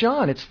book of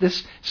John. It's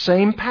this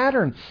same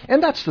pattern.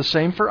 And that's the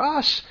same for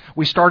us.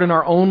 We start in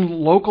our own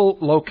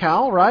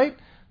locale, right?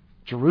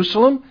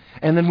 Jerusalem.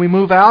 And then we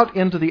move out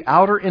into the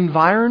outer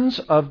environs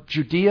of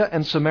Judea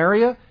and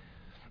Samaria.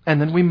 And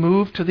then we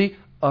move to the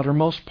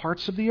uttermost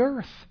parts of the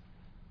earth.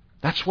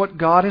 That's what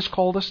God has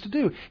called us to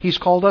do. He's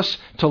called us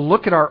to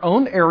look at our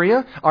own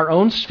area, our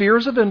own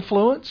spheres of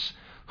influence.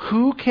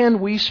 Who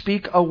can we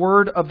speak a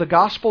word of the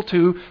gospel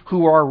to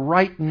who are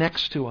right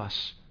next to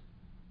us?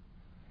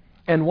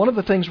 And one of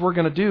the things we're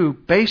going to do,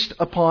 based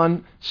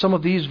upon some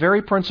of these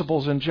very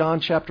principles in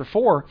John chapter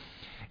 4,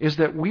 is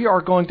that we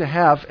are going to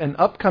have an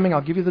upcoming,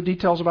 I'll give you the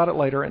details about it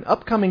later, an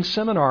upcoming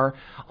seminar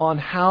on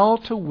how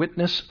to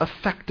witness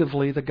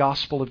effectively the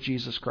gospel of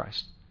Jesus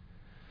Christ.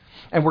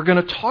 And we're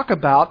going to talk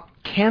about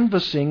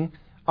canvassing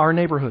our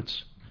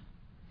neighborhoods.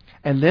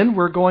 And then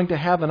we're going to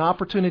have an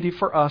opportunity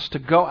for us to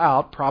go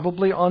out,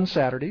 probably on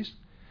Saturdays,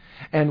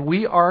 and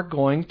we are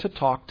going to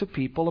talk to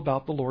people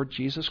about the Lord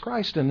Jesus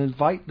Christ and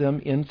invite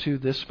them into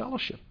this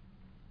fellowship.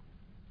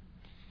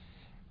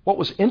 What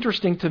was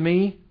interesting to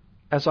me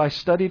as I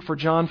studied for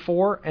John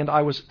 4, and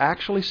I was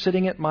actually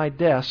sitting at my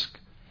desk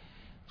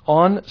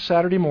on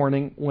Saturday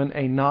morning when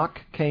a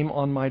knock came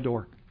on my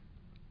door.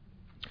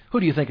 Who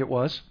do you think it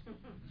was?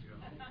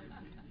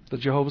 The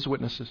Jehovah's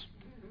Witnesses.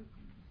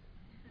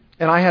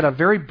 And I had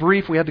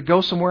we had to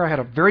go somewhere, I had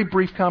a very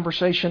brief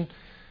conversation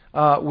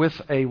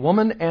with a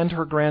woman and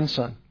her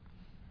grandson.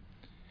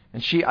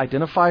 And she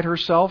identified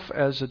herself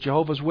as a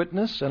Jehovah's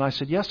Witness, and I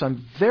said, yes,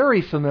 I'm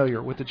very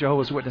familiar with the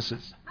Jehovah's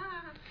Witnesses.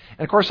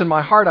 And of course, in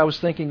my heart, I was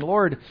thinking,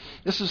 Lord,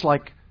 this is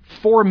like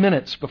 4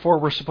 minutes before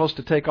we're supposed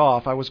to take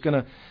off. I was going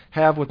to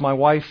have with my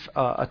wife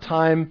a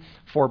time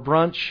for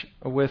brunch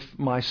with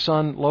my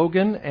son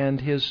Logan and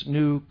his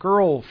new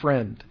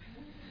girlfriend.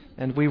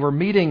 And we were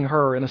meeting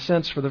her, in a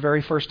sense, for the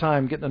very first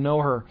time, getting to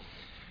know her.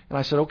 And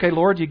I said, okay,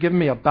 Lord, you've given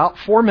me about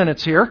 4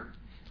 minutes here.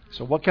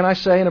 So what can I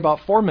say in about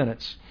 4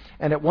 minutes?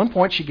 And at one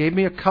point, she gave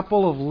me a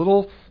couple of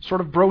little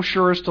sort of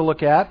brochures to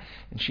look at.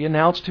 And she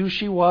announced who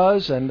she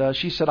was. And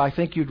she said, I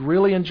think you'd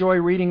really enjoy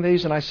reading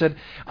these. And I said,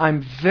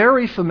 I'm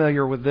very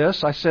familiar with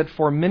this. I said,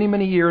 for many,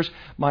 many years,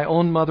 my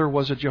own mother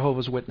was a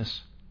Jehovah's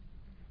Witness.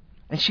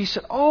 And she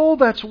said, oh,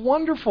 that's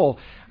wonderful.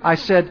 I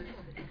said,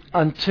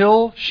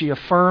 until she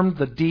affirmed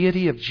the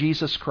deity of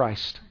Jesus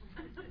Christ.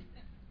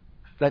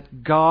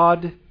 That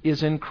God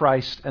is in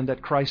Christ and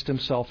that Christ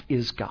Himself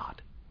is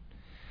God.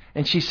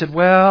 And she said,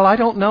 well, I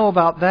don't know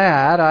about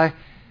that.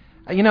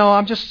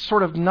 I'm just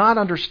sort of not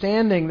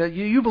understanding that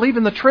you believe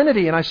in the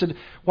Trinity. And I said,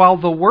 while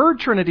the word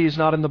Trinity is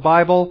not in the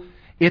Bible,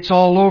 it's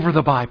all over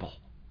the Bible.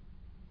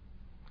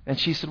 And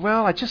she said,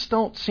 well, I just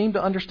don't seem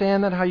to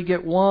understand that, how you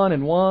get one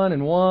and one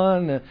and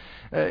one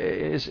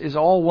is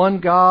all one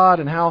God,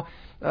 and how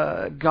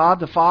God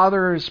the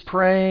Father is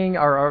praying,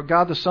 or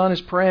God the Son is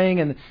praying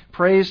and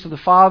prays to the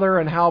Father,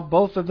 and how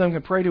both of them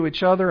can pray to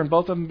each other and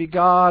both of them be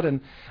God.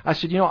 And I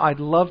said, I'd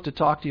love to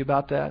talk to you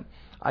about that.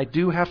 I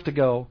do have to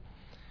go.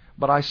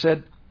 But I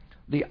said,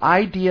 the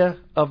idea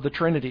of the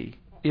Trinity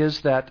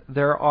is that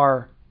there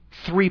are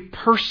 3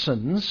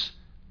 persons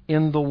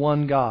in the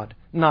one God,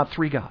 not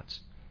 3 gods.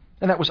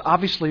 And that was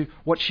obviously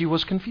what she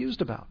was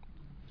confused about.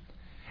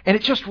 And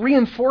it just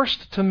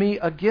reinforced to me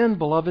again,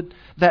 beloved,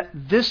 that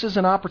this is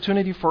an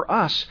opportunity for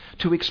us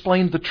to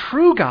explain the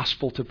true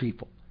gospel to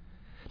people,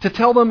 to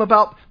tell them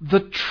about the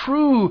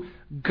true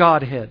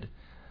Godhead,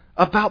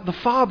 about the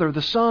Father,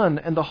 the Son,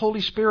 and the Holy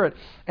Spirit,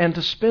 and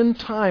to spend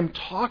time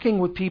talking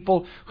with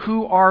people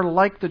who are,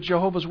 like the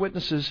Jehovah's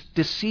Witnesses,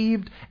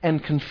 deceived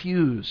and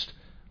confused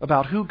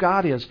about who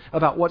God is,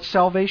 about what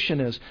salvation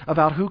is,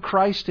 about who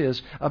Christ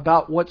is,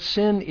 about what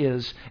sin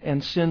is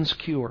and sin's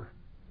cure.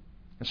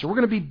 And so we're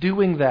going to be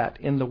doing that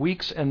in the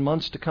weeks and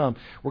months to come.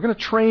 We're going to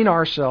train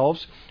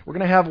ourselves. We're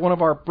going to have one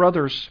of our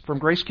brothers from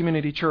Grace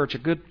Community Church, a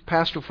good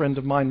pastor friend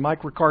of mine,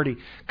 Mike Riccardi,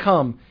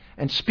 come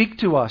and speak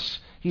to us.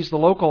 He's the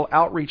local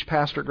outreach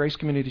pastor at Grace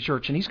Community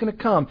Church. And he's going to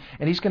come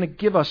and he's going to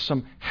give us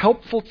some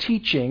helpful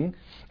teaching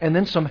and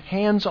then some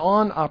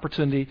hands-on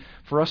opportunity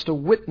for us to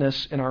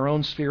witness in our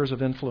own spheres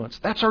of influence.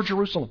 That's our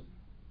Jerusalem.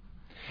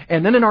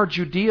 And then in our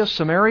Judea,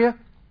 Samaria,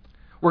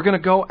 we're going to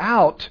go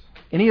out,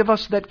 any of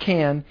us that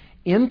can,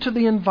 into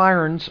the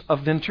environs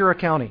of Ventura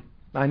County.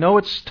 I know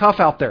it's tough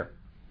out there.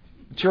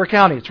 Ventura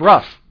County, it's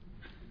rough.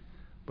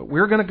 But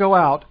we're going to go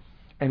out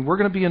and we're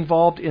going to be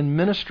involved in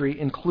ministry,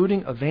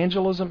 including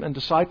evangelism and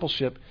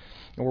discipleship.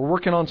 And we're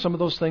working on some of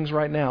those things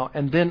right now.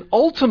 And then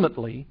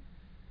ultimately,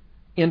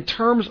 in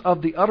terms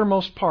of the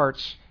uttermost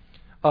parts,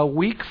 a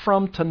week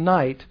from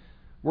tonight,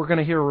 we're going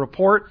to hear a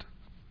report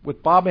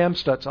with Bob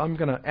Amstutz. I'm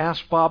going to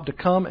ask Bob to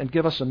come and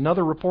give us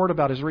another report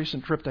about his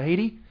recent trip to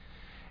Haiti.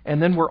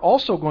 And then we're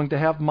also going to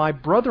have my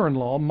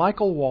brother-in-law,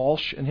 Michael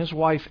Walsh, and his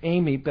wife,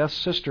 Amy, Beth's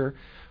sister,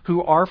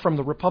 who are from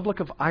the Republic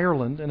of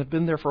Ireland and have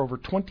been there for over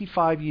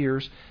 25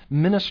 years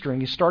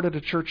ministering. He started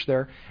a church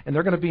there, and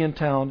they're going to be in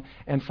town.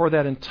 And for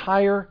that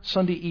entire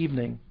Sunday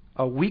evening,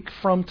 a week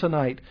from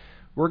tonight,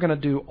 we're going to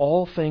do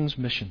all things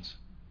missions.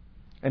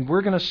 And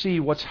we're going to see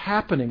what's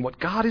happening, what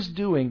God is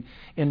doing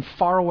in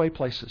faraway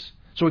places.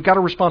 So we've got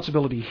a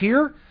responsibility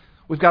here,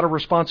 we've got a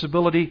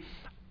responsibility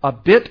a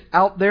bit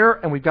out there,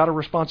 and we've got a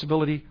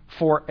responsibility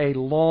for a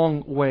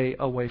long way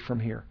away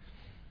from here.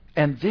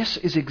 And this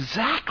is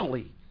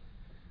exactly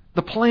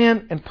the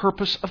plan and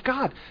purpose of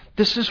God.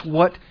 This is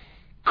what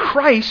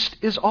Christ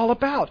is all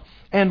about.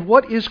 And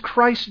what is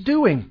Christ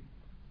doing?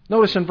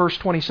 Notice in verse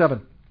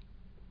 27.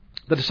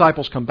 The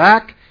disciples come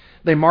back.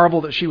 They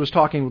marvel that she was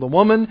talking with a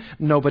woman.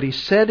 Nobody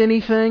said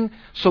anything.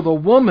 So the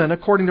woman,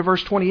 according to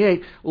verse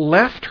 28,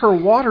 left her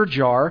water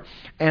jar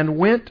and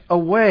went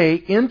away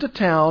into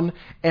town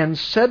and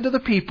said to the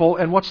people,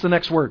 and what's the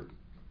next word?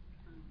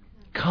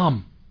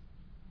 Come.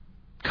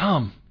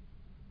 Come.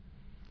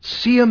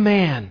 See a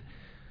man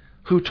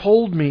who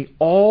told me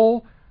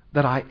all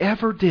that I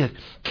ever did.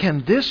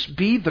 Can this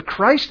be the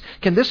Christ?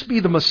 Can this be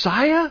the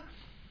Messiah?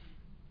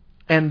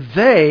 And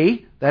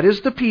they, that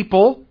is the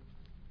people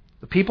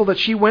that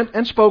she went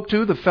and spoke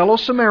to, the fellow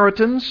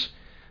Samaritans,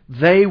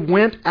 they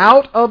went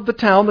out of the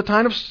town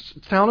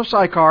of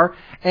Sychar,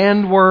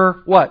 and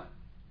were what?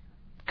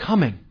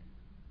 Coming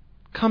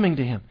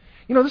to him.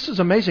 You know, this is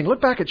amazing. Look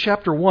back at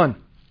chapter 1.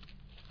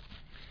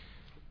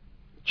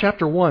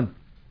 Chapter 1,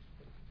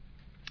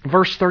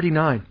 verse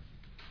 39.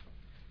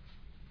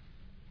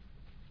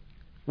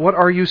 What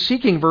are you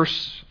seeking?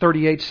 Verse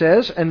 38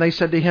 says, and they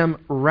said to him,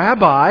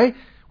 Rabbi,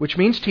 which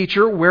means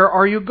teacher, where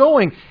are you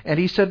going? And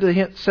he said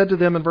to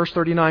them in verse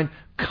 39,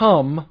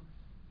 come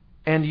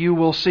and you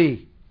will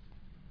see.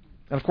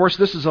 And of course,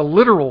 this is a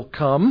literal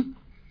come.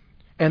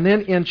 And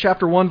then in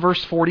chapter 1,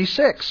 verse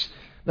 46,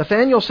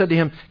 Nathanael said to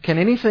him, can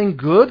anything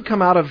good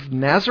come out of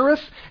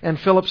Nazareth? And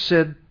Philip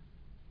said,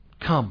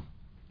 come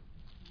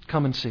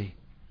and see.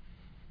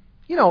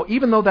 You know,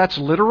 even though that's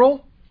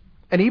literal,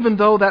 and even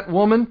though that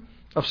woman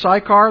of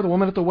Sychar, the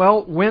woman at the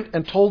well, went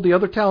and told the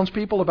other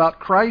townspeople about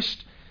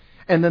Christ,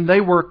 and then they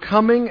were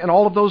coming, and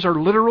all of those are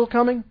literal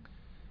coming,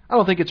 I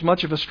don't think it's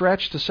much of a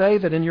stretch to say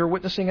that in your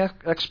witnessing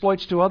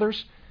exploits to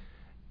others,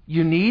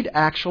 you need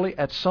actually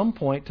at some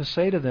point to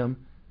say to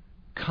them,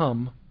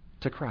 come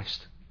to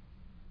Christ.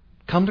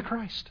 Come to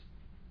Christ.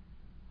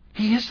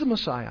 He is the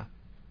Messiah.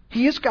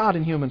 He is God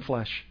in human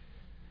flesh.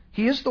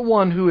 He is the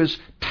one who is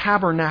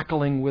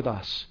tabernacling with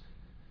us.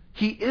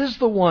 He is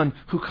the one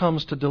who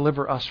comes to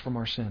deliver us from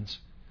our sins.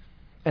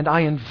 And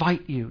I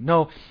invite you,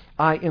 no,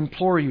 I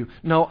implore you,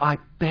 no, I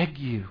beg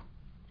you,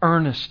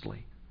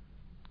 earnestly,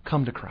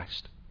 come to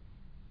Christ.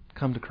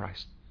 Come to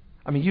Christ.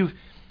 I mean,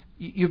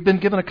 you've been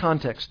given a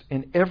context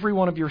in every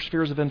one of your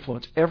spheres of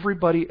influence.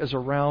 Everybody is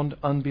around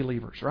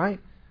unbelievers, right?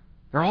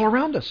 They're all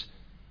around us.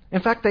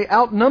 In fact, they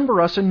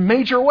outnumber us in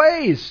major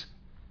ways.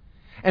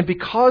 And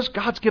because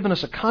God's given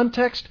us a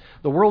context,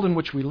 the world in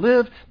which we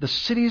live, the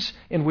cities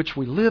in which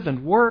we live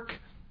and work,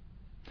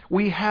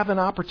 we have an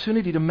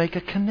opportunity to make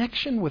a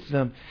connection with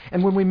them.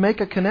 And when we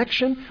make a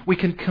connection, we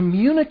can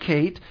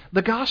communicate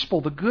the gospel,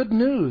 the good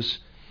news.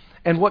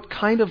 And what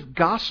kind of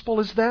gospel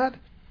is that?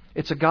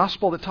 It's a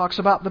gospel that talks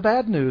about the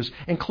bad news,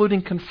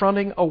 including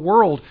confronting a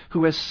world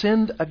who has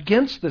sinned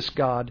against this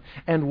God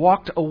and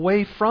walked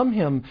away from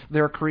Him,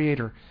 their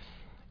Creator.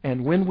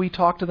 And when we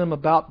talk to them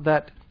about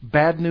that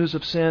bad news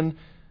of sin,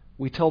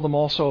 we tell them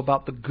also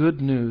about the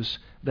good news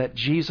that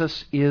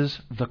Jesus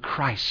is the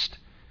Christ.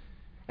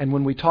 And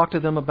when we talk to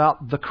them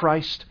about the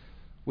Christ,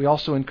 we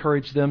also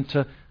encourage them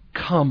to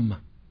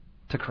come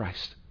to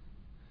Christ.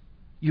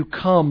 You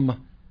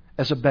come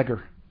as a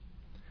beggar.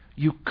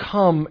 You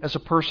come as a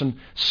person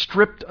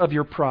stripped of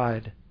your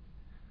pride.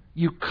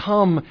 You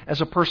come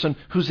as a person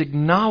who's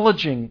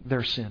acknowledging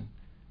their sin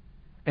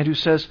and who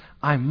says,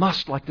 I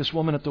must, like this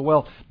woman at the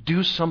well,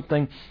 do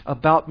something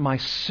about my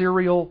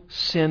serial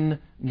sin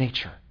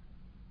nature.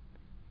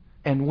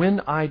 And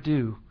when I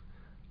do,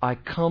 I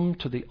come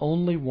to the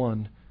only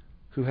one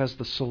who has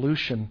the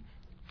solution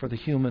for the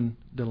human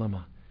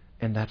dilemma,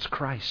 and that's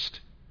Christ.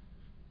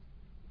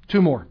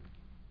 Two more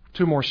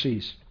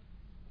C's.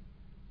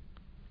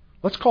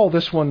 Let's call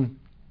this one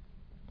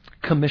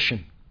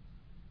commission.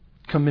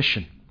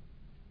 Commission.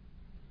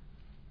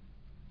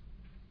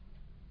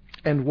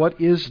 And what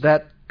is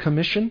that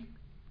commission?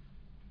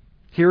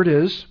 Here it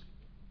is.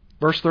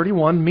 Verse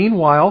 31,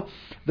 meanwhile,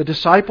 the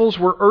disciples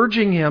were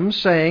urging him,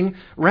 saying,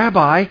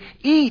 Rabbi,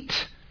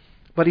 eat.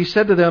 But he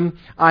said to them,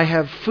 I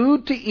have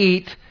food to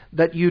eat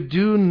that you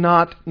do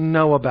not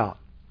know about.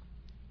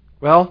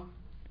 Well,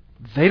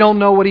 they don't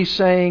know what he's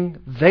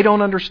saying. They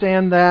don't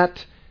understand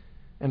that.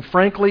 And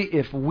frankly,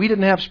 if we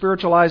didn't have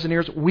spiritual eyes and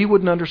ears, we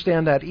wouldn't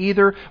understand that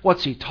either.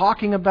 What's he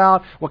talking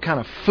about? What kind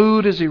of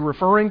food is he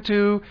referring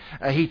to?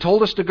 He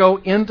told us to go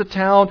into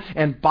town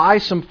and buy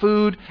some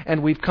food,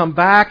 and we've come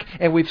back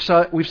and we've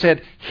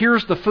said,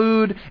 here's the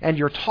food, and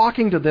you're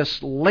talking to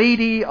this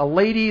lady, a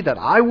lady that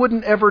I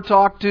wouldn't ever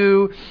talk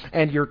to,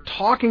 and you're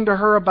talking to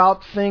her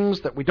about things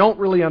that we don't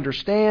really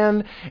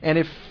understand. And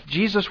if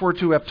Jesus were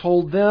to have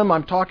told them,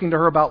 I'm talking to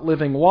her about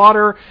living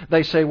water,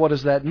 they say, what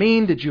does that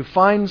mean? Did you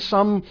find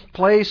some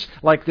place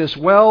like this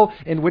well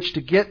in which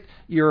to get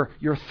your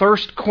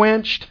thirst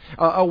quenched?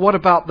 What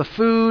about the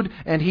food?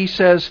 And he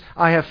says,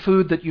 I have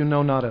food that you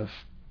know not of.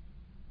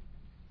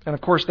 And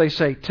of course they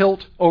say,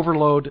 tilt,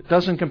 overload,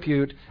 doesn't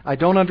compute, I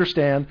don't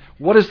understand.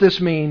 What does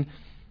this mean?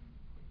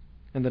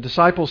 And the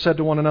disciples said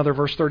to one another,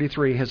 verse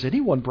 33, has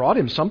anyone brought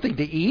him something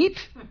to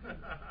eat?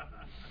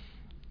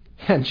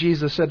 And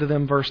Jesus said to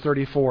them, verse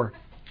 34,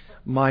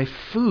 my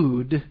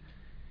food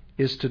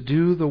is to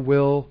do the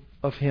will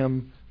of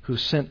him who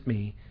sent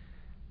me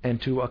and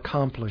to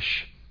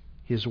accomplish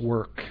his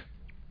work. Do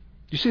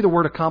you see the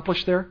word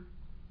accomplish there?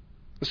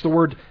 It's the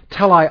word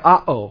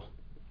telaiao,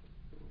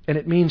 and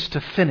it means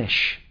to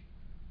finish.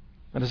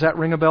 And does that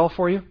ring a bell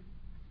for you?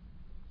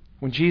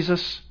 When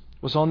Jesus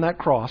was on that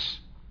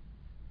cross,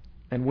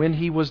 and when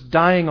he was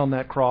dying on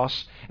that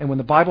cross, and when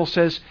the Bible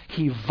says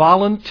he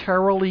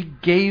voluntarily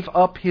gave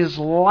up his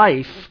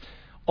life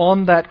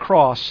on that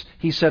cross,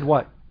 he said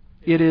what?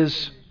 It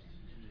is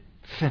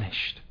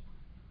finished.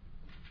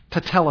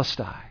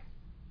 Tetelestai.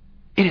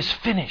 It is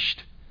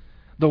finished.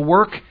 The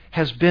work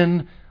has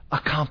been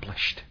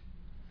accomplished.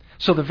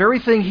 So the very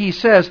thing he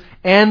says,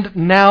 and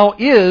now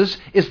is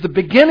the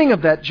beginning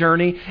of that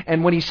journey.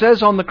 And when he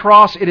says on the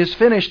cross, it is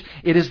finished,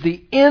 it is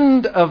the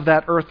end of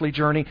that earthly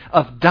journey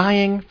of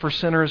dying for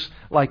sinners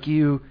like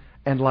you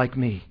and like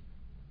me.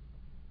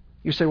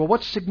 You say, well,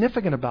 what's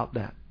significant about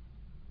that?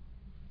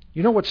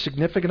 You know what's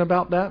significant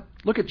about that?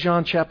 Look at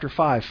John chapter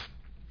 5.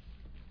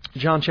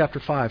 John chapter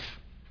 5.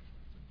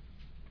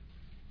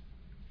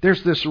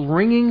 There's this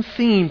ringing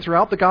theme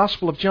throughout the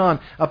Gospel of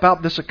John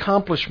about this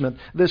accomplishment,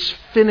 this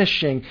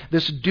finishing,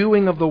 this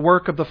doing of the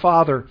work of the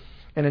Father.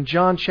 And in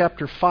John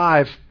chapter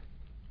 5,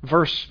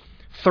 verse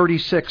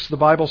 36, the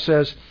Bible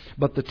says,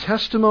 but the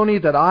testimony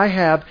that I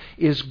have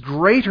is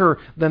greater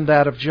than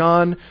that of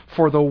John,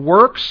 for the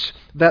works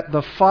that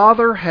the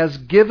Father has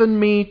given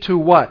me to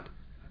what?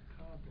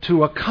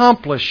 To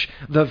accomplish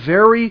the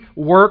very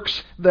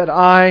works that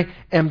I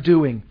am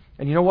doing.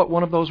 And you know what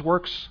one of those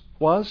works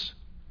was?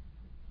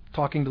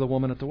 Talking to the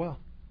woman at the well.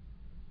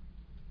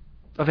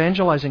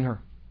 Evangelizing her.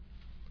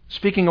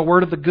 Speaking a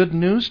word of the good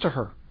news to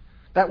her.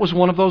 That was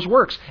one of those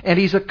works. And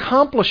he's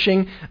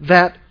accomplishing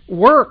that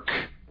work.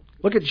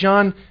 Look at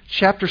John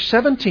chapter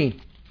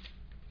 17.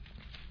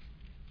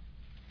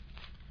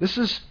 This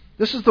is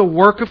the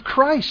work of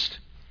Christ.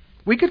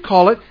 We could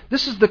call it,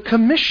 this is the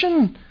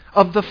commission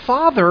of the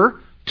Father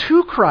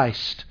to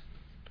Christ.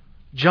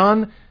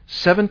 John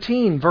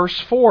 17, verse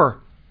 4.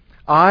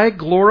 I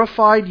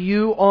glorified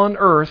you on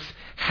earth,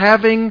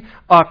 having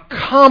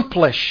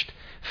accomplished,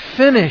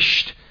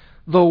 finished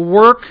the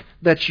work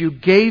that you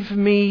gave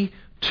me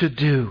to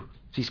do.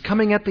 He's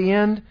coming at the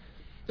end.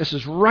 This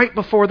is right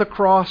before the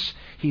cross.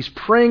 He's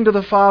praying to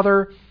the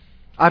Father.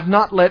 I've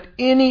not let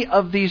any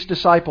of these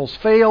disciples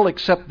fail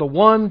except the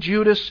one,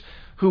 Judas,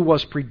 who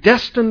was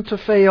predestined to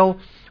fail.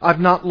 I've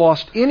not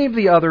lost any of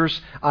the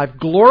others. I've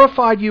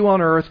glorified you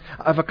on earth.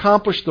 I've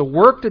accomplished the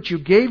work that you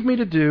gave me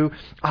to do.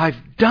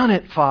 I've done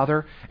it,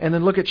 Father. And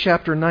then look at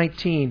chapter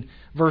 19,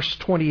 verse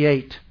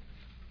 28.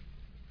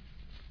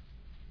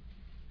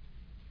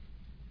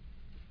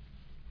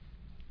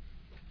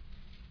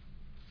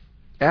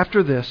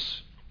 After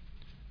this,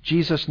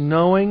 Jesus,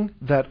 knowing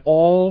that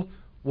all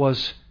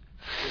was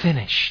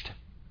finished,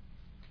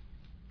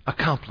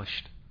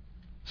 accomplished,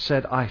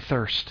 said, I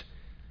thirst.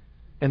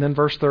 And then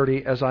verse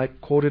 30, as I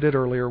quoted it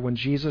earlier, when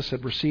Jesus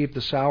had received the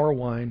sour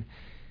wine,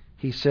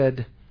 he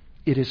said,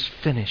 it is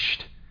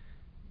finished.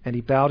 And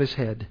he bowed his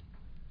head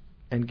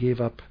and gave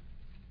up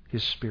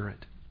his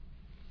spirit.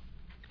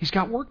 He's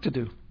got work to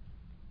do.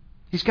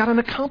 He's got an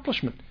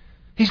accomplishment.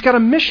 He's got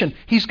a mission.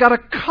 He's got a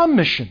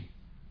commission.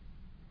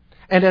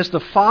 And as the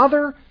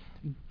Father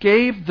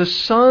gave the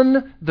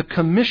Son the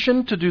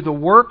commission to do the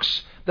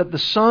works that the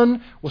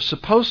Son was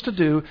supposed to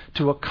do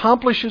to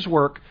accomplish His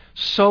work,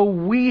 so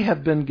we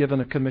have been given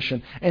a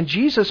commission. And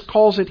Jesus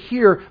calls it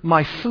here,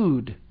 my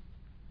food.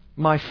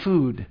 My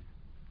food.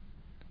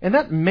 And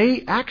that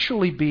may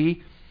actually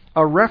be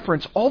a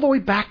reference all the way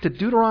back to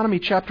Deuteronomy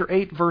chapter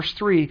 8, verse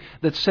 3,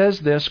 that says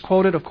this,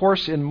 quoted, of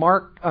course, in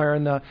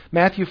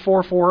Matthew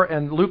 4:4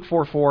 and Luke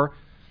 4:4,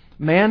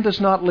 man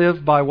does not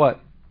live by what?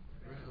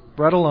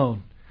 Bread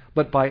alone,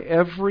 but by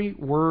every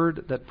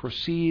word that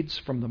proceeds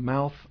from the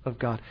mouth of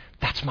God.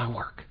 That's my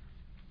work.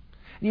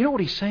 And you know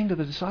what He's saying to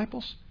the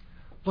disciples?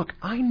 Look,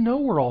 I know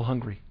we're all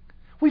hungry.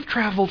 We've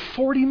traveled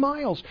 40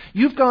 miles.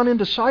 You've gone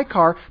into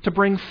Sychar to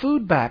bring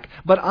food back.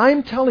 But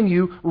I'm telling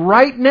you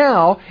right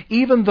now,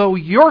 even though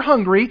you're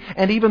hungry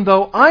and even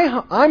though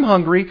I'm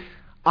hungry,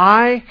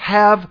 I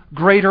have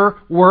greater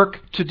work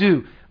to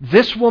do.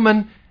 This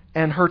woman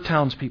and her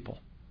townspeople.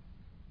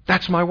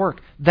 That's my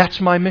work. That's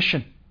my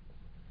mission.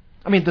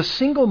 I mean, the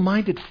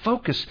single-minded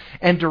focus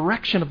and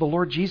direction of the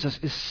Lord Jesus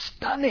is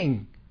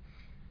stunning.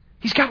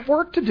 He's got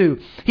work to do.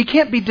 He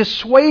can't be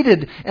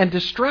dissuaded and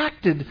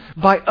distracted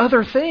by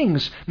other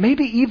things.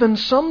 Maybe even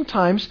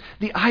sometimes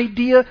the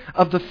idea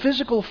of the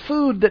physical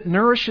food that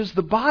nourishes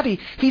the body.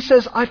 He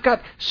says, I've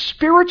got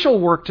spiritual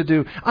work to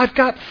do. I've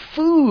got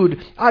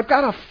food. I've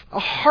got a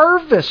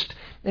harvest.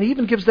 And he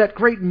even gives that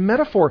great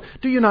metaphor.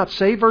 Do you not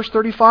say, verse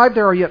 35,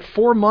 there are yet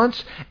 4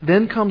 months,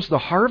 then comes the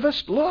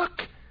harvest?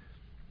 Look,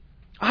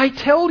 I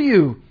tell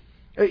you,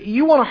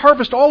 you want to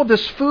harvest all of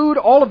this food,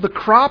 all of the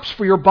crops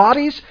for your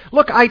bodies?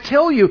 Look, I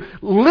tell you,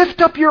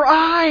 lift up your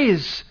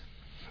eyes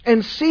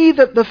and see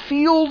that the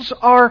fields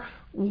are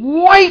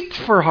white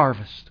for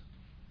harvest.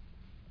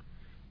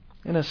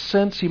 In a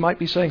sense, he might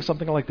be saying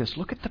something like this.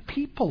 Look at the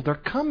people. They're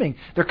coming.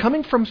 They're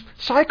coming from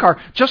Sychar,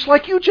 just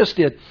like you just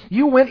did.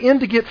 You went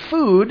in to get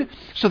food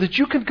so that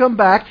you can come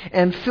back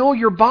and fill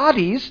your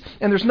bodies,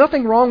 and there's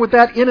nothing wrong with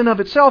that in and of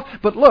itself.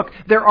 But look,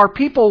 there are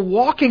people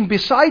walking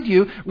beside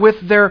you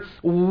with their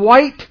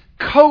white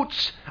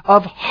coats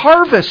of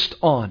harvest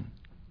on.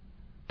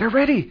 They're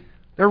ready.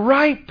 They're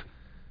ripe.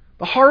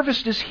 The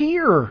harvest is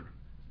here.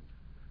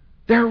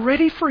 They're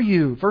ready for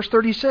you. Verse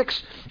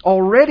 36,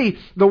 already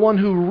the one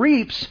who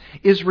reaps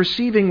is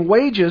receiving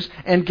wages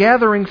and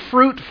gathering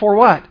fruit for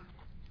what?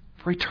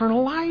 For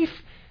eternal life.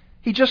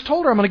 He just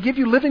told her, I'm going to give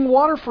you living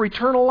water for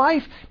eternal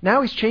life.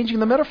 Now he's changing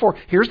the metaphor.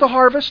 Here's the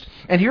harvest,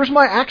 and here's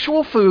my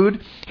actual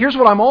food. Here's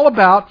what I'm all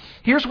about.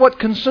 Here's what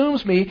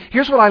consumes me.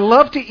 Here's what I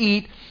love to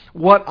eat.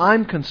 What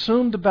I'm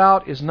consumed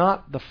about is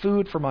not the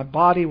food for my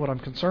body. What I'm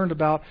concerned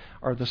about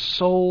are the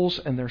souls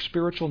and their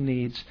spiritual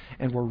needs,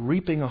 and we're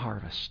reaping a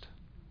harvest.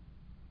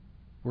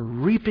 We're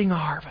reaping a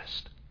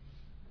harvest.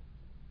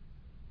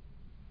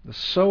 The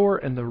sower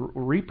and the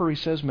reaper, he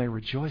says, may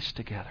rejoice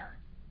together.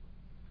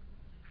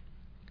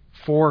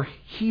 For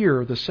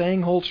here the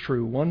saying holds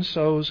true, one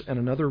sows and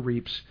another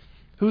reaps.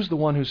 Who's the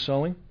one who's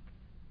sowing?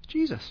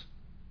 Jesus.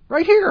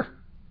 Right here.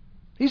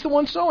 He's the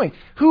one sowing.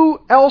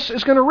 Who else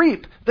is going to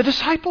reap? The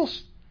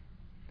disciples.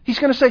 He's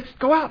going to say,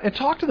 go out and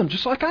talk to them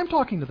just like I'm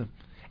talking to them.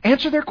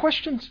 Answer their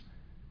questions.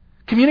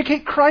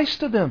 Communicate Christ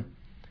to them.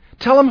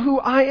 Tell them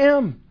who I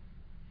am.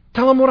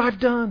 Tell them what I've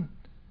done.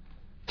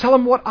 Tell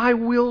them what I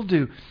will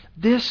do.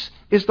 This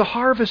is the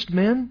harvest,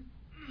 men.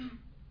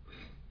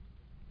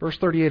 Verse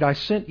 38, I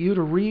sent you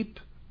to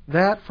reap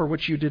that for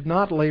which you did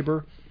not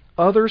labor.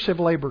 Others have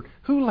labored.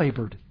 Who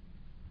labored?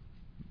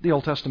 The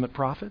Old Testament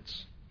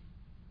prophets.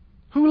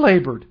 Who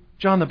labored?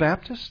 John the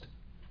Baptist.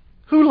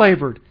 Who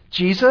labored?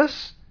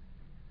 Jesus.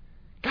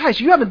 Guys,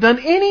 you haven't done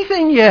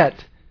anything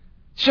yet.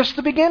 It's just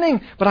the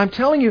beginning. But I'm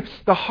telling you,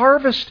 the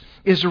harvest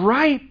is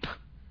ripe.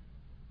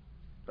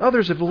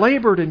 Others have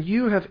labored and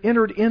you have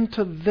entered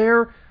into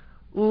their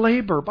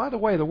labor. By the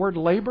way, the word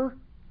labor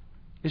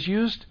is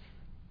used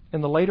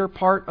in the later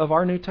part of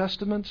our New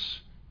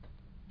Testaments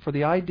for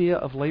the idea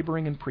of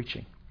laboring in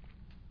preaching.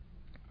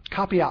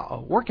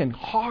 Kapiao, working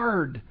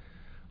hard,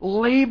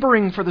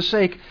 laboring for the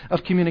sake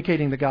of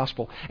communicating the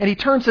gospel. And he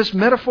turns this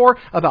metaphor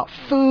about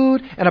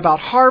food and about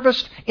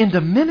harvest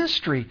into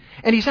ministry.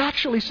 And he's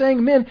actually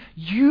saying, men,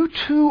 you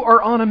too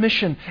are on a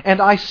mission,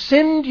 and I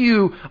send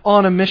you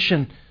on a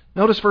mission.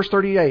 Notice verse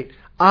 38.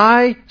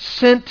 I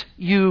sent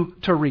you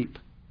to reap.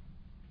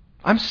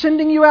 I'm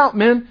sending you out,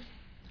 men.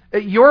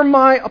 You're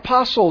my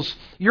apostles.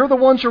 You're the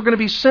ones who are going to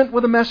be sent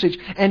with a message.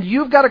 And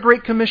you've got a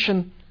great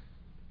commission.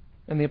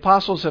 And the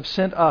apostles have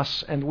sent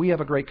us, and we have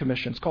a great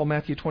commission. It's called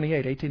Matthew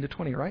 28, 18 to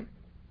 20, right?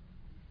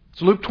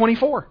 It's Luke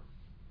 24.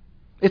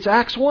 It's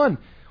Acts 1.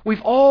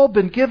 We've all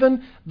been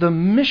given the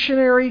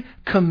missionary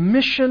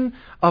commission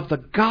of the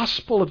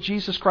gospel of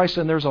Jesus Christ,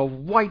 and there's a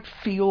white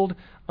field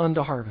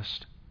unto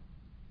harvest.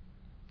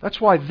 That's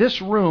why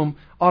this room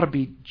ought to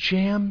be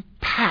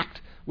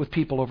jam-packed with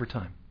people over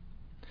time.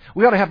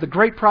 We ought to have the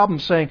great problem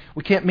saying,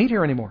 we can't meet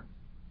here anymore.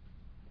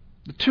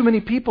 Too many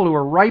people who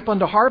are ripe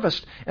unto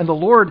harvest, and the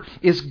Lord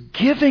is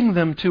giving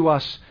them to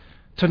us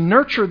to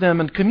nurture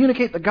them and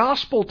communicate the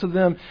gospel to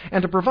them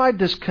and to provide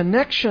this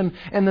connection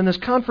and then this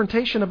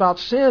confrontation about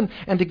sin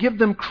and to give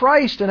them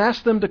Christ and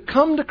ask them to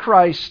come to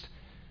Christ.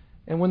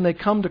 And when they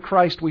come to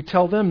Christ, we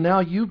tell them, now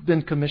you've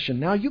been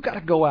commissioned. Now you've got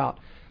to go out.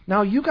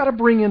 Now you got to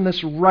bring in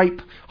this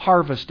ripe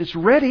harvest. It's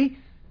ready.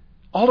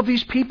 All of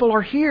these people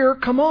are here.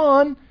 Come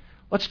on.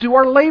 Let's do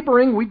our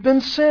laboring. We've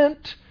been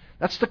sent.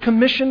 That's the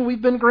commission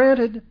we've been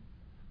granted.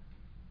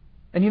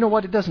 And you know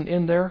what? It doesn't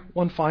end there.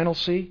 One final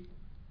C.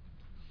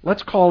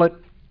 Let's call it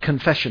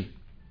confession.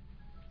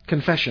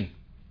 Confession.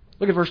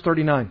 Look at verse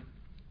 39.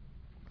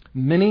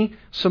 Many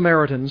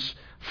Samaritans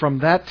from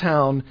that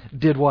town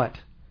did what?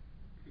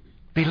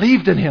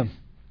 Believed in Him.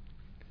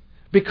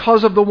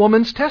 Because of the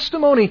woman's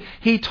testimony.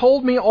 He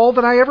told me all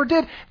that I ever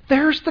did.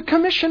 There's the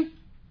commission.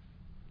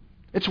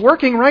 It's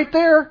working right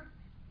there.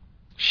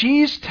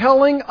 She's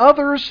telling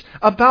others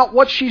about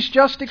what she's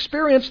just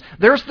experienced.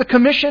 There's the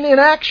commission in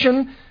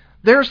action.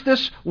 There's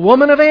this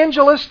woman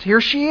evangelist.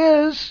 Here she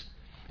is.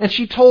 And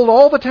she told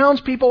all the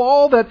townspeople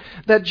all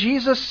that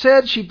Jesus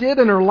said she did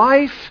in her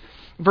life.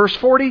 Verse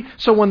 40,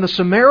 so when the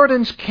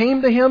Samaritans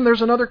came to Him,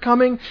 there's another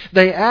coming,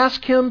 they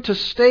asked Him to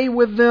stay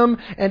with them,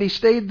 and He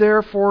stayed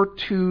there for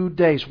 2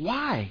 days.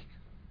 Why?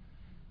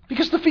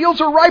 Because the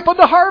fields are ripe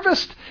unto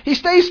harvest. He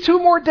stays 2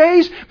 more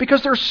days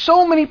because there's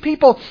so many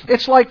people.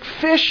 It's like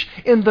fish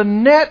in the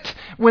net.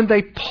 When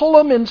they pull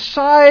them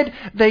inside,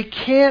 they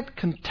can't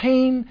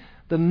contain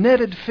the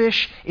netted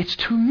fish. It's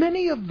too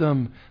many of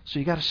them. So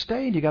you got to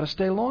stay, and you got to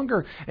stay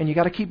longer, and you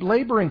got to keep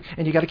laboring,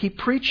 and you got to keep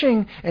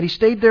preaching. And He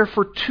stayed there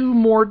for 2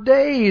 more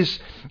days.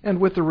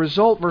 And with the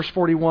result, verse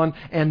 41,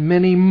 and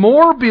many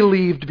more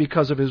believed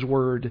because of His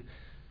word.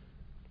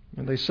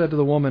 And they said to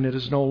the woman, it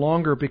is no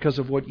longer because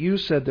of what you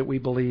said that we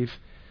believe,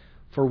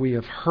 for we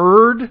have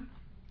heard,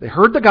 they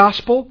heard the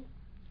gospel,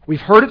 we've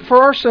heard it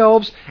for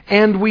ourselves,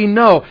 and we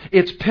know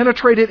it's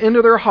penetrated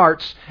into their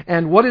hearts.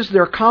 And what is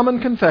their common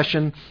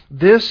confession?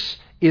 This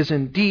is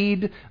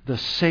indeed the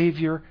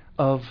Savior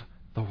of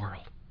the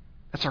world.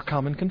 That's our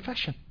common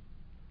confession.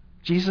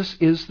 Jesus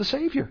is the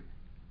Savior.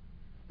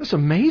 That's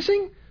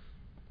amazing.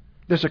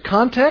 There's a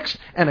context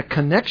and a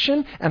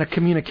connection and a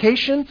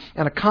communication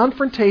and a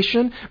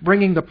confrontation,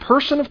 bringing the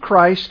person of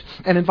Christ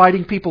and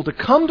inviting people to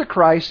come to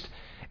Christ,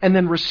 and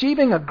then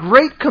receiving a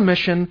great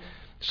commission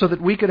so that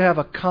we could have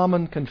a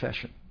common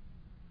confession.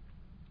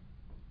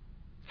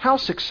 How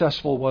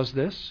successful was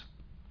this?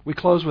 We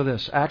close with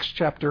this. Acts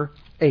chapter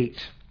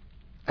 8.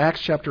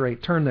 Acts chapter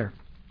 8. Turn there.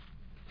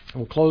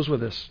 And we'll close with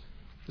this.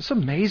 It's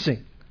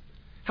amazing.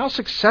 How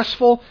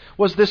successful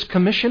was this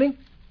commissioning?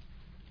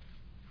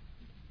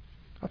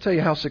 I'll tell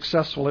you how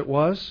successful it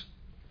was.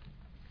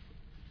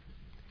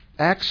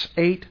 Acts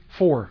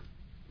 8:4.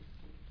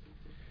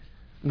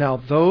 Now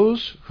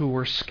those who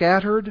were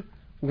scattered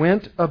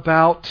went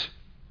about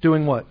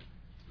doing what?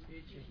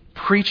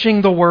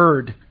 Preaching the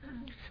word.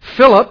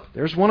 Philip,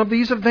 there's one of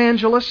these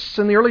evangelists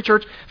in the early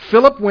church.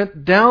 Philip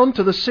went down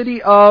to the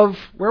city of,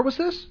 where was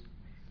this?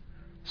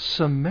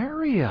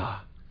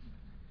 Samaria.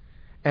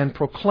 And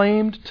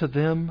proclaimed to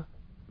them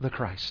the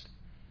Christ.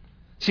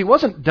 See, it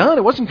wasn't done,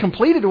 it wasn't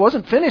completed, it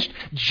wasn't finished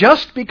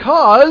just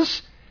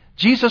because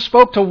Jesus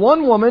spoke to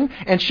one woman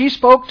and she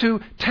spoke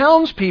to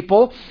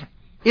townspeople.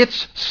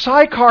 It's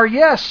Sychar,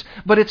 yes,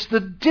 but it's the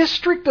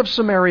district of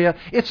Samaria.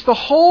 It's the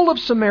whole of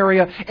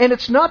Samaria. And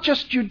it's not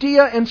just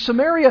Judea and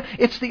Samaria,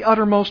 it's the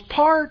uttermost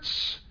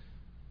parts.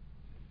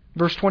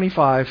 Verse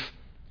 25.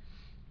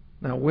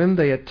 Now when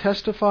they had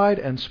testified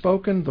and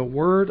spoken the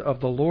word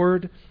of the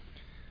Lord,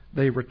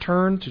 they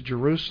returned to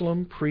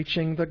Jerusalem,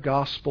 preaching the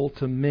gospel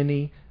to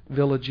many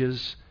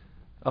villages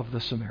of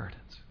the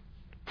Samaritans.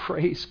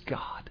 Praise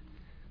God.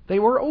 They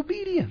were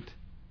obedient.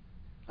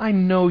 I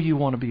know you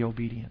want to be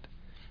obedient.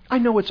 I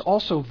know it's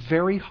also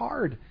very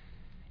hard.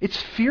 It's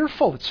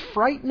fearful. It's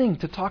frightening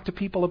to talk to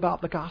people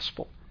about the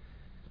gospel.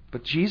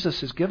 But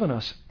Jesus has given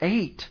us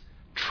 8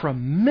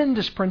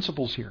 tremendous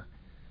principles here.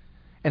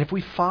 And if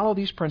we follow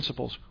these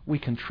principles, we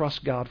can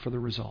trust God for the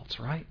results,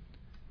 right?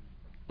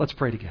 Let's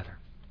pray together.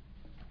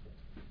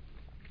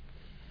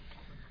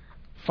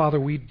 Father,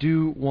 we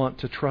do want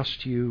to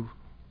trust You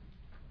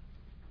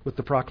with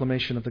the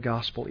proclamation of the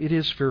gospel. It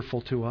is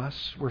fearful to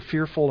us. We're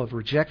fearful of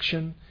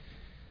rejection.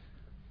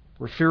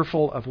 We're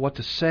fearful of what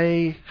to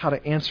say, how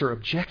to answer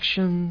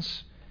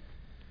objections.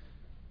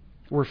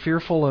 We're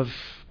fearful of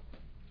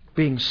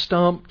being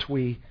stumped.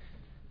 We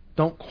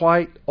don't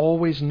quite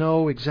always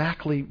know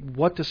exactly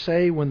what to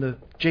say when the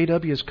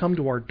JW has come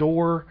to our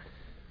door.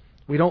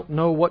 We don't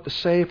know what to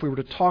say if we were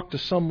to talk to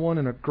someone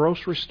in a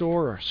grocery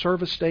store or a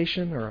service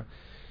station or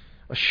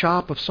a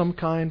shop of some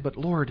kind. But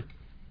Lord,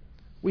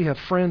 we have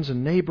friends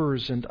and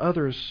neighbors and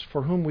others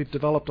for whom we've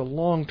developed a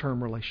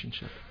long-term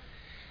relationship.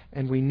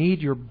 And we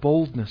need Your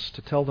boldness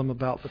to tell them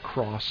about the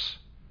cross.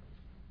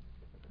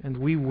 And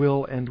we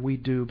will and we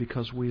do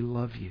because we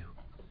love You.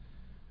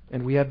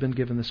 And we have been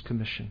given this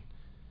commission.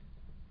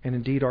 And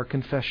indeed our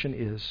confession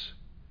is,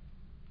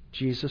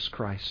 Jesus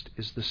Christ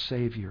is the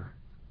Savior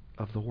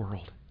of the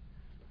world.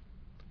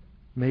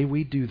 May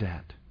we do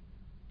that,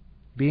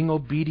 being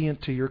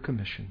obedient to Your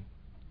commission.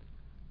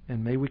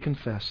 And may we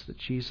confess that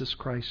Jesus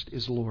Christ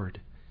is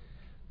Lord,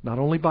 not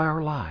only by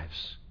our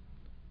lives,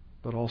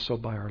 but also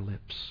by our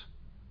lips.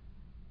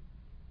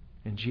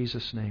 In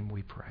Jesus' name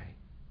we pray.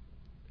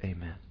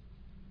 Amen.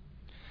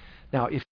 Now, if